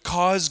that would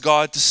cause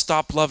God to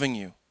stop loving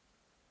you.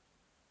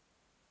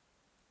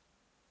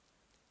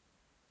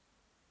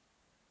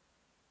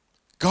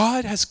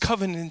 God has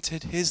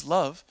covenanted his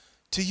love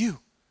to you.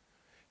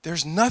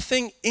 There's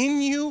nothing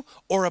in you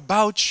or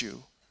about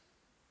you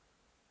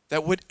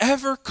that would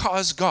ever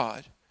cause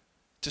God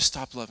to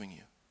stop loving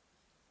you.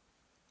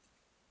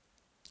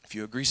 If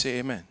you agree, say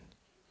amen.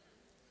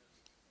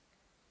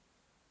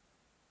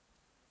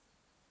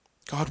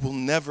 God will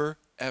never,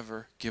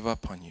 ever give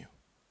up on you.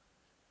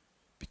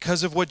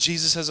 Because of what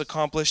Jesus has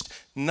accomplished,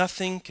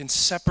 nothing can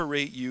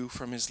separate you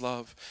from his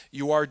love.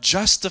 You are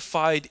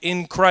justified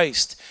in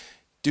Christ.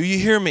 Do you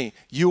hear me?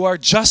 You are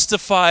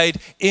justified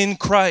in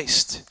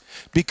Christ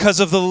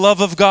because of the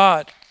love of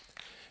God.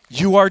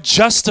 You are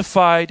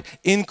justified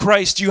in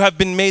Christ. You have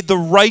been made the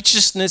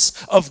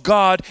righteousness of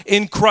God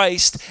in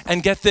Christ.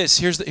 And get this,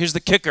 here's the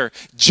kicker.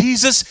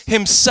 Jesus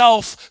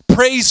himself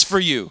prays for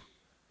you.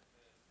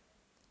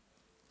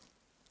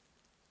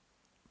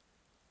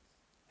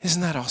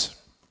 Isn't that awesome?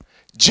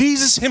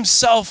 Jesus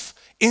himself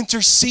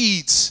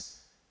intercedes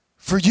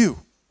for you.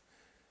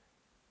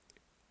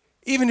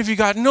 Even if you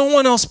got no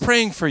one else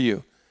praying for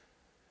you,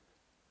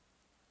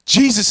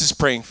 Jesus is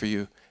praying for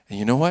you. And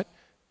you know what?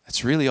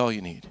 That's really all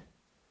you need.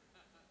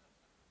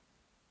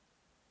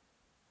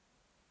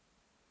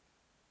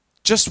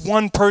 Just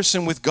one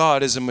person with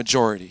God is a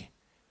majority.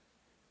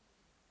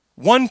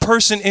 One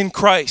person in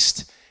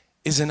Christ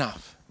is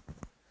enough.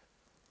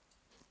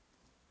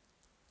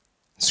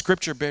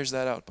 Scripture bears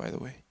that out, by the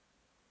way.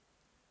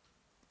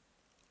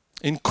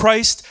 In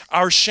Christ,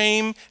 our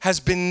shame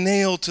has been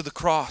nailed to the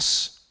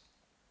cross.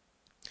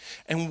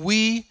 And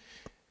we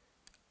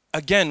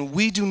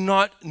do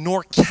not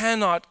nor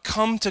cannot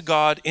come to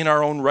God in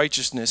our own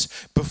righteousness.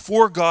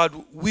 Before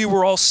God, we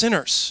were all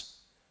sinners.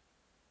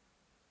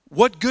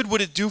 What good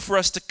would it do for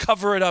us to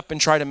cover it up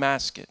and try to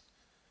mask it?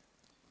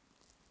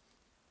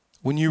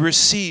 When you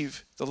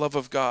receive the love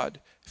of God,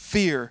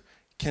 fear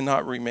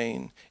cannot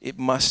remain. It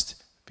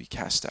must be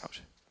cast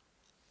out.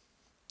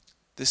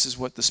 This is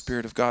what the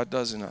Spirit of God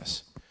does in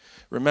us.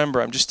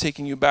 Remember, I'm just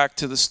taking you back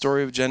to the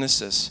story of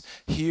Genesis.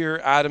 Here,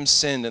 Adam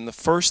sinned, and the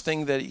first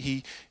thing that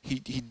he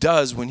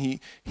does when he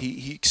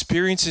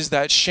experiences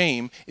that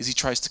shame is he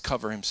tries to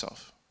cover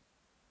himself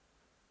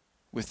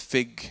with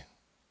fig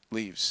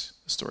leaves,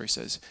 the story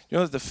says. You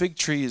know that the fig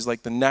tree is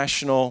like the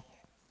national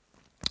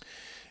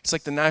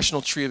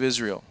tree of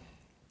Israel.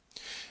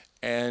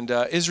 And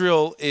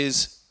Israel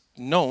is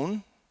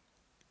known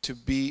to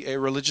be a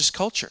religious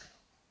culture.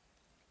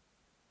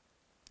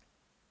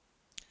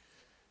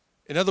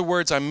 In other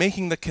words, I'm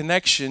making the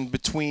connection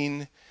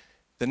between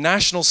the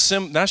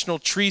national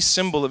tree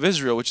symbol of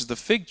Israel, which is the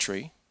fig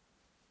tree,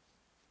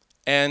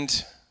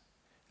 and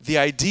the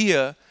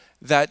idea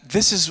that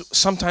this is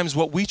sometimes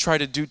what we try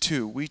to do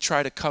too. We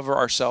try to cover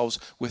ourselves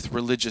with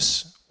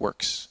religious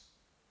works.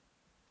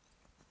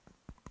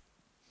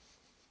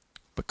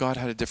 But God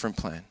had a different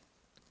plan.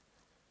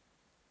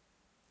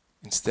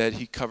 Instead,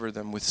 he covered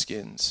them with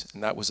skins,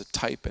 and that was a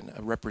type and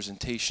a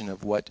representation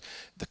of what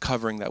the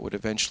covering that would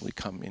eventually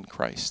come in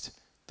Christ.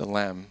 The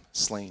Lamb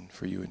slain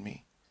for you and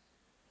me.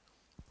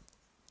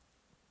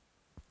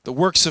 The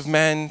works of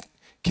man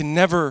can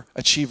never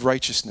achieve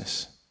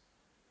righteousness.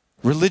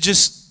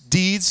 Religious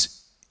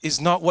deeds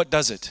is not what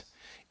does it.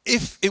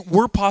 If it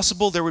were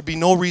possible, there would be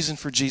no reason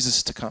for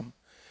Jesus to come.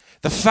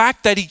 The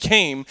fact that he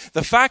came,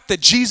 the fact that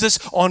Jesus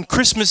on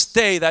Christmas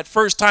Day, that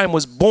first time,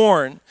 was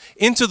born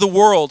into the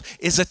world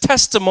is a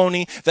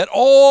testimony that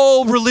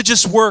all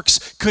religious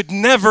works could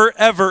never,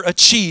 ever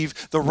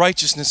achieve the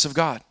righteousness of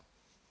God.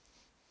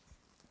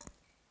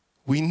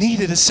 We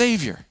needed a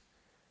Savior.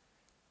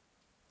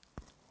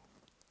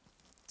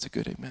 It's a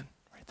good amen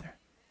right there.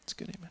 It's a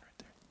good amen right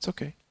there. It's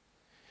okay.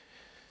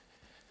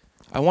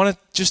 I want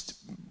to just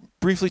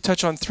briefly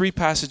touch on 3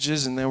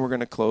 passages and then we're going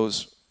to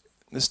close.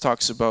 This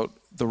talks about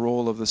the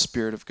role of the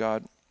Spirit of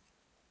God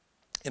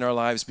in our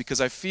lives, because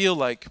I feel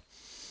like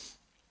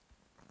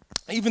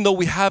even though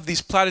we have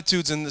these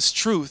platitudes and this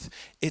truth,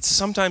 it's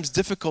sometimes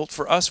difficult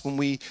for us when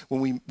we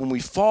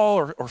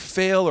fall or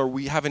fail, or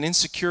we have an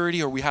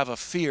insecurity or we have a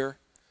fear,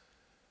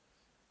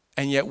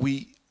 and yet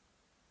we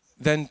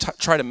then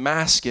try to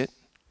mask it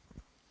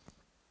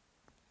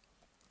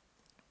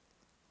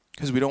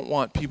because we don't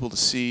want people to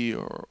see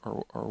or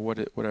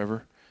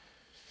whatever.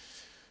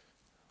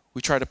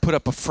 We try to put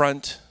up a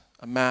front,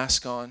 a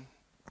mask on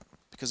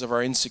because of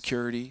our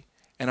insecurity.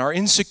 And our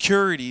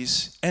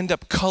insecurities end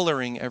up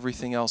coloring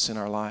everything else in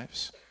our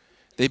lives.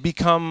 They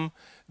become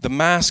the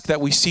mask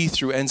that we see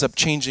through ends up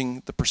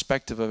changing the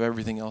perspective of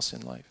everything else in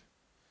life.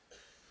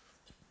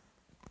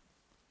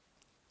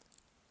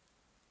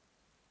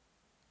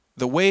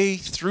 The way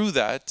through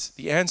that,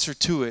 the answer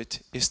to it,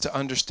 is to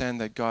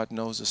understand that God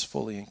knows us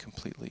fully and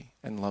completely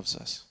and loves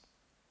us.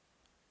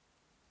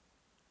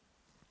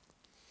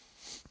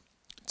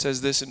 It says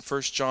this in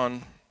 1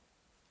 John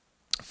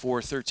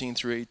 4:13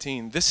 through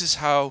 18. This is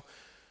how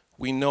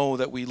we know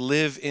that we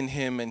live in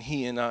him and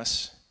he in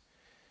us.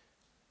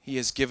 He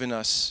has given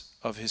us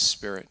of his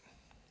Spirit.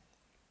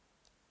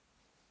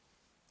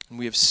 And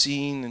we have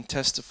seen and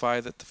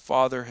testified that the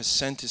Father has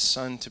sent his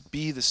Son to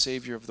be the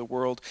Savior of the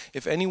world.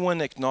 If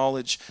anyone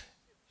acknowledges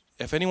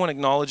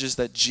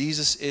that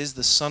Jesus is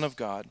the Son of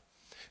God,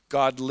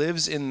 God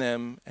lives in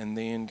them and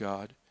they in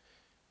God.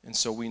 And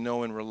so we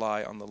know and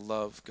rely on the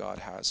love God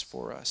has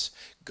for us.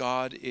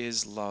 God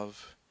is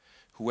love.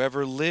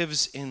 Whoever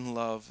lives in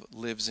love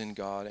lives in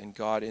God and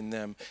God in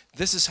them.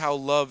 This is how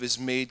love is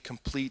made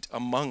complete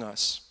among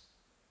us,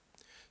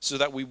 so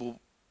that we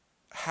will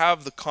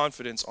have the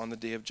confidence on the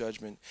day of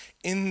judgment.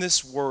 In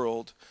this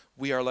world,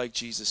 we are like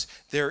Jesus.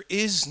 There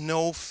is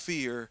no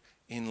fear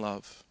in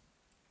love.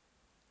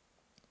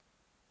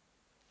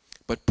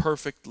 But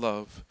perfect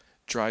love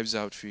drives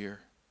out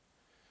fear,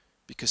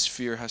 because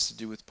fear has to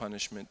do with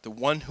punishment. The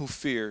one who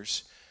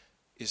fears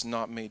is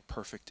not made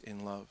perfect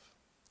in love.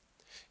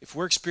 If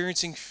we're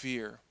experiencing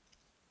fear,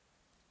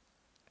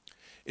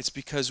 it's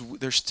because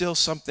there's still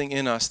something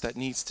in us that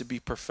needs to be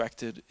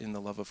perfected in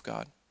the love of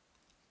God.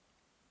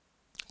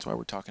 That's why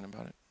we're talking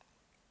about it.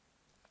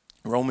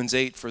 Romans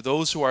 8, for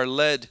those who are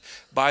led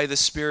by the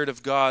Spirit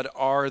of God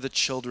are the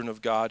children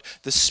of God.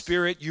 The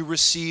Spirit you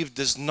received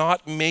does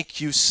not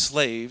make you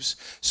slaves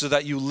so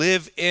that you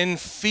live in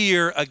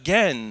fear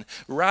again.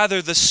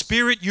 Rather, the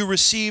Spirit you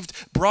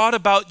received brought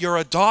about your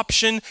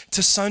adoption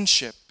to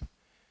sonship.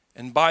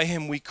 And by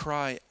him we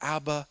cry,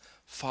 Abba,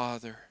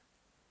 Father.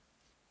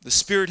 The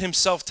Spirit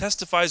himself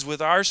testifies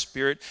with our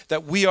spirit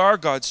that we are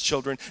God's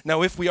children.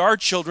 Now, if we are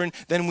children,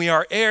 then we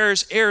are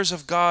heirs, heirs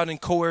of God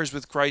and co-heirs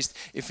with Christ,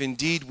 if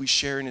indeed we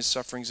share in his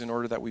sufferings, in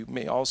order that we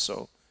may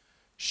also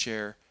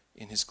share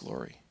in his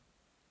glory.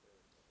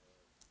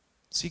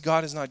 See,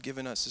 God has not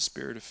given us a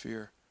spirit of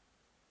fear.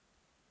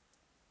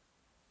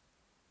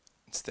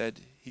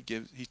 Instead,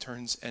 he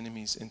turns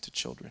enemies into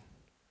children.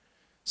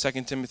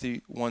 2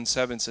 Timothy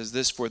 1:7 says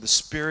this, for the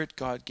Spirit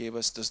God gave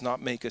us does not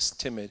make us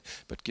timid,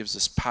 but gives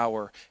us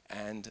power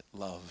and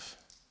love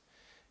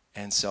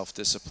and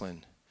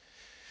self-discipline.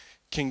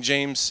 King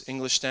James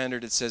English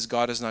Standard, it says,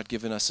 God has not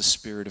given us a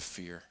spirit of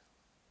fear.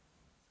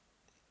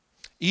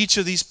 Each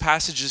of these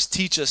passages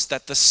teach us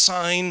that the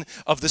sign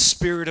of the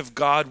Spirit of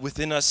God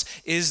within us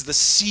is the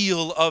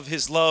seal of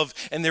his love,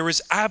 and there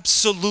is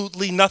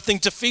absolutely nothing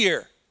to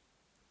fear.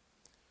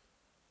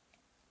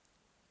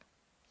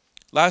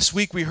 Last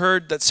week we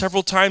heard that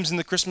several times in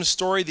the Christmas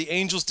story, the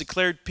angels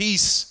declared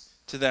peace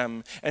to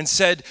them and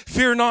said,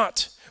 fear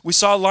not. We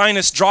saw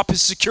Linus drop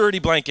his security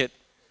blanket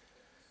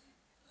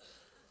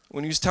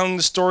when he was telling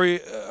the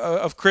story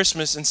of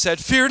Christmas and said,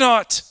 fear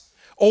not.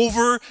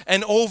 Over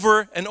and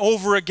over and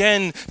over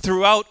again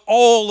throughout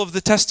all of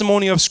the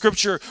testimony of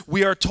Scripture,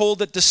 we are told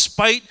that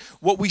despite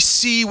what we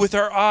see with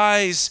our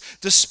eyes,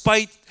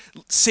 despite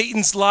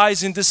Satan's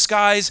lies in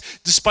disguise,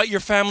 despite your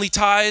family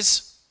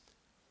ties,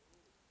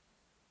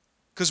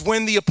 because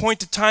when the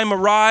appointed time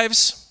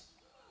arrives,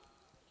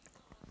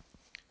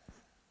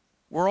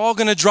 we're all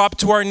going to drop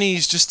to our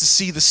knees just to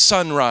see the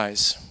sun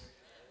rise.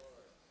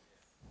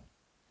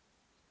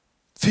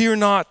 Fear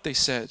not, they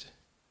said.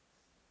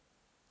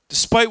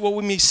 Despite what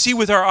we may see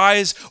with our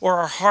eyes or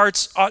our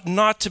hearts, ought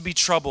not to be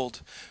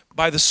troubled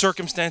by the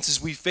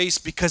circumstances we face,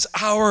 because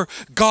our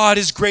God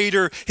is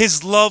greater,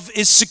 his love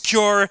is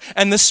secure,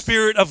 and the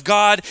Spirit of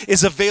God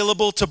is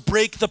available to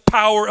break the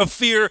power of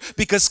fear,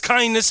 because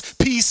kindness,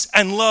 peace,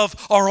 and love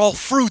are all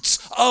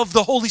fruits of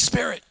the Holy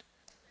Spirit.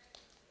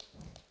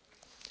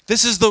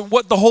 This is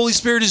what the Holy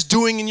Spirit is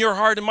doing in your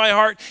heart and my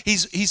heart.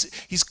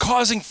 He's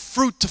causing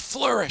fruit to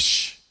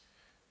flourish.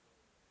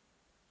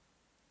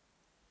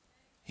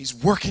 He's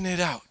working it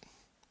out.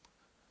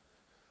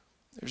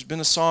 There's been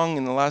a song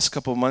in the last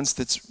couple of months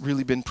that's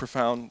really been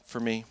profound for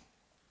me,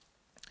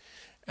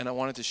 and I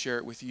wanted to share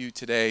it with you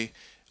today.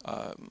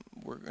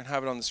 We're going to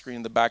have it on the screen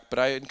in the back, but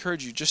I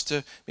encourage you just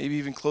to maybe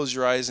even close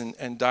your eyes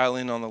and dial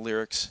in on the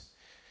lyrics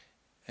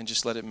and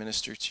just let it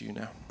minister to you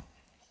now.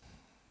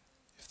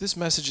 If this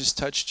message has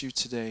touched you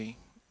today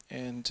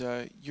and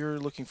you're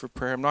looking for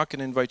prayer, I'm not going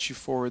to invite you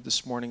forward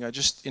this morning. I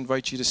just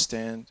invite you to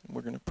stand, and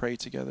we're going to pray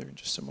together in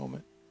just a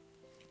moment.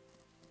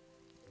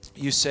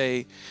 You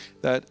say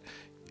that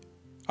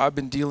I've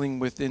been dealing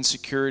with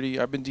insecurity,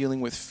 I've been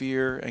dealing with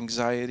fear,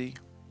 anxiety,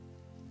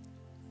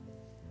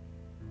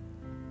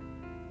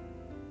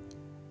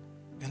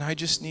 and I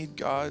just need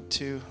God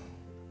to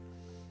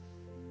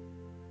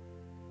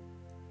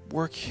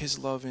work his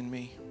love in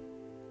me,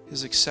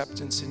 his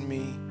acceptance in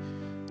me,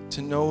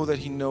 to know that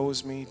he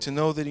knows me, to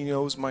know that he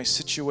knows my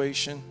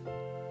situation.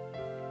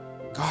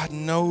 God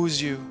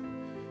knows you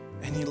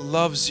and he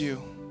loves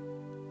you.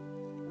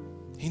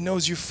 He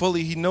knows you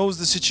fully. He knows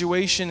the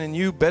situation in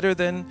you better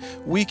than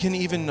we can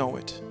even know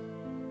it.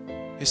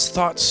 His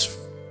thoughts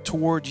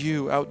toward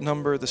you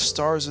outnumber the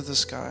stars of the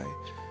sky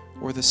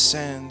or the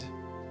sand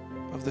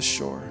of the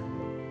shore.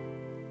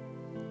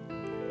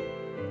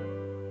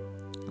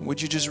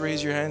 Would you just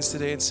raise your hands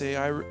today and say,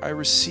 I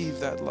receive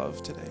that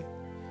love today.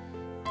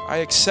 I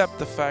accept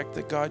the fact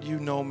that, God, you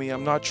know me.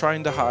 I'm not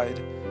trying to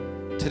hide.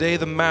 Today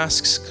the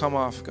masks come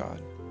off,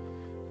 God.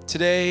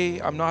 Today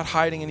I'm not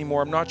hiding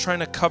anymore. I'm not trying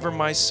to cover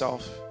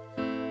myself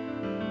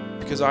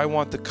because I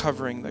want the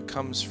covering that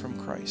comes from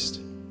Christ.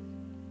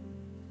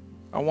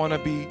 I want to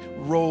be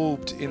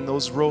robed in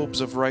those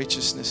robes of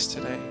righteousness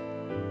today.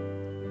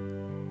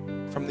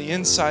 From the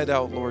inside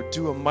out, Lord,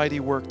 do a mighty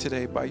work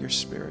today by your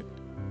Spirit.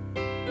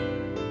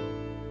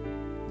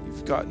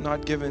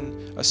 Not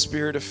given a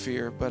spirit of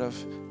fear, but of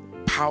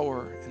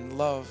power and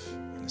love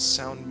and a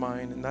sound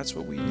mind, and that's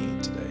what we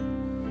need today.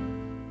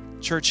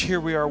 Church,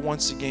 here we are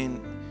once again.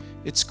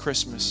 It's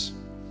Christmas.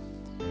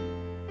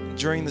 And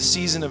during the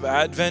season of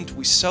Advent,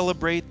 we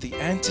celebrate the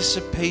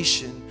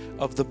anticipation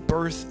of the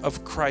birth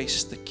of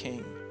Christ the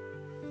King.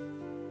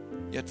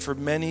 Yet for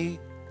many,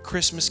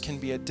 Christmas can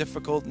be a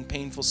difficult and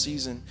painful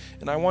season.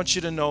 And I want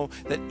you to know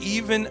that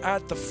even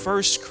at the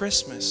first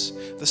Christmas,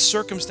 the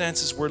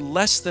circumstances were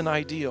less than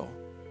ideal.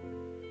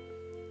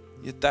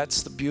 Yet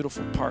that's the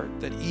beautiful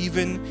part, that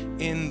even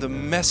in the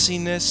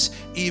messiness,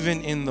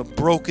 even in the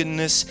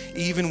brokenness,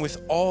 even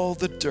with all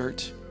the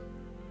dirt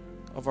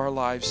of our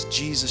lives,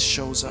 Jesus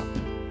shows up.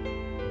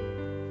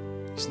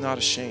 He's not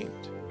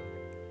ashamed.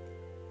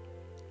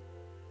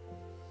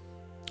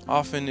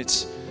 Often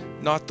it's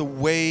not the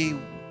way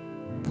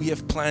we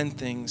have planned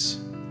things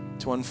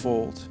to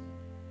unfold.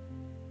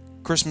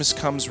 Christmas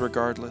comes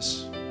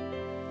regardless.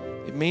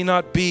 It may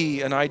not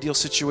be an ideal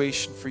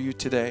situation for you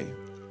today.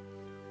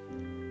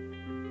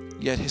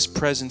 Yet his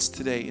presence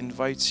today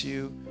invites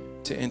you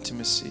to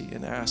intimacy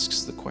and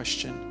asks the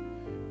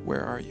question,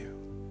 where are you?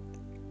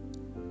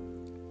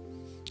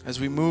 As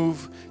we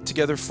move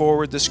together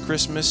forward this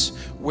Christmas,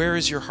 where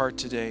is your heart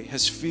today?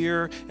 Has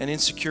fear and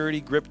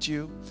insecurity gripped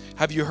you?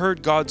 Have you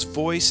heard God's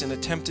voice and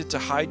attempted to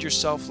hide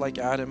yourself like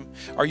Adam?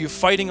 Are you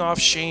fighting off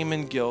shame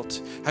and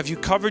guilt? Have you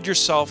covered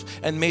yourself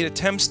and made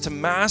attempts to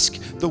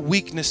mask the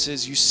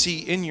weaknesses you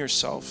see in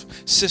yourself?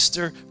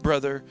 Sister,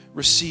 brother,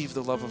 receive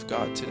the love of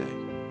God today.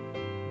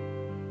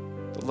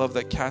 The love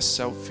that casts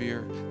out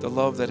fear, the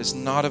love that is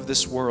not of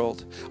this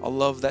world, a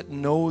love that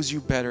knows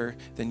you better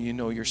than you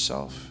know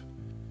yourself.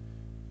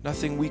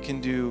 Nothing we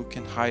can do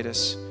can hide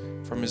us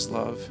from his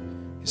love.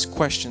 His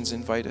questions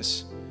invite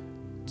us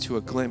to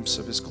a glimpse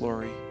of his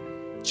glory.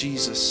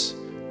 Jesus,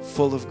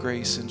 full of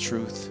grace and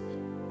truth.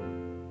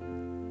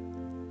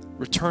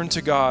 Return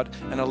to God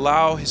and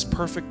allow his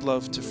perfect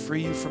love to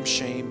free you from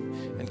shame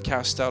and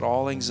cast out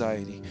all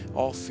anxiety,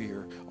 all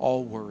fear,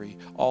 all worry,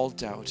 all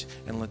doubt,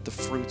 and let the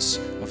fruits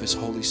of his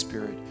Holy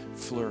Spirit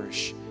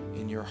flourish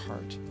in your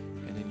heart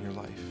and in your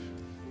life.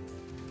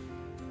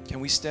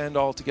 Can we stand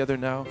all together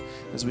now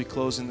as we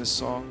close in this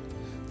song?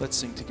 Let's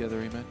sing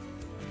together, amen.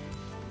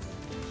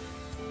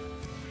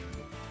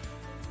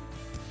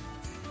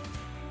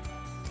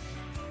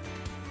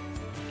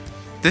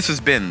 This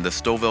has been the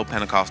Stouffville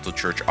Pentecostal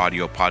Church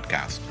audio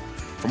podcast.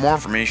 For more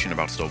information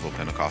about Stouffville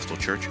Pentecostal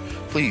Church,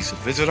 please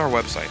visit our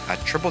website at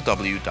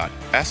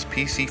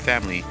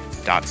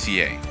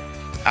www.spcfamily.ca.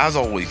 As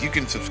always, you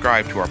can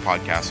subscribe to our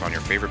podcast on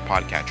your favorite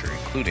podcatcher,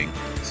 including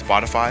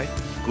Spotify,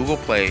 Google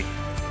Play,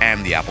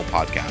 and the Apple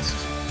Podcasts.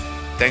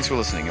 Thanks for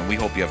listening, and we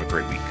hope you have a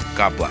great week.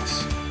 God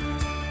bless.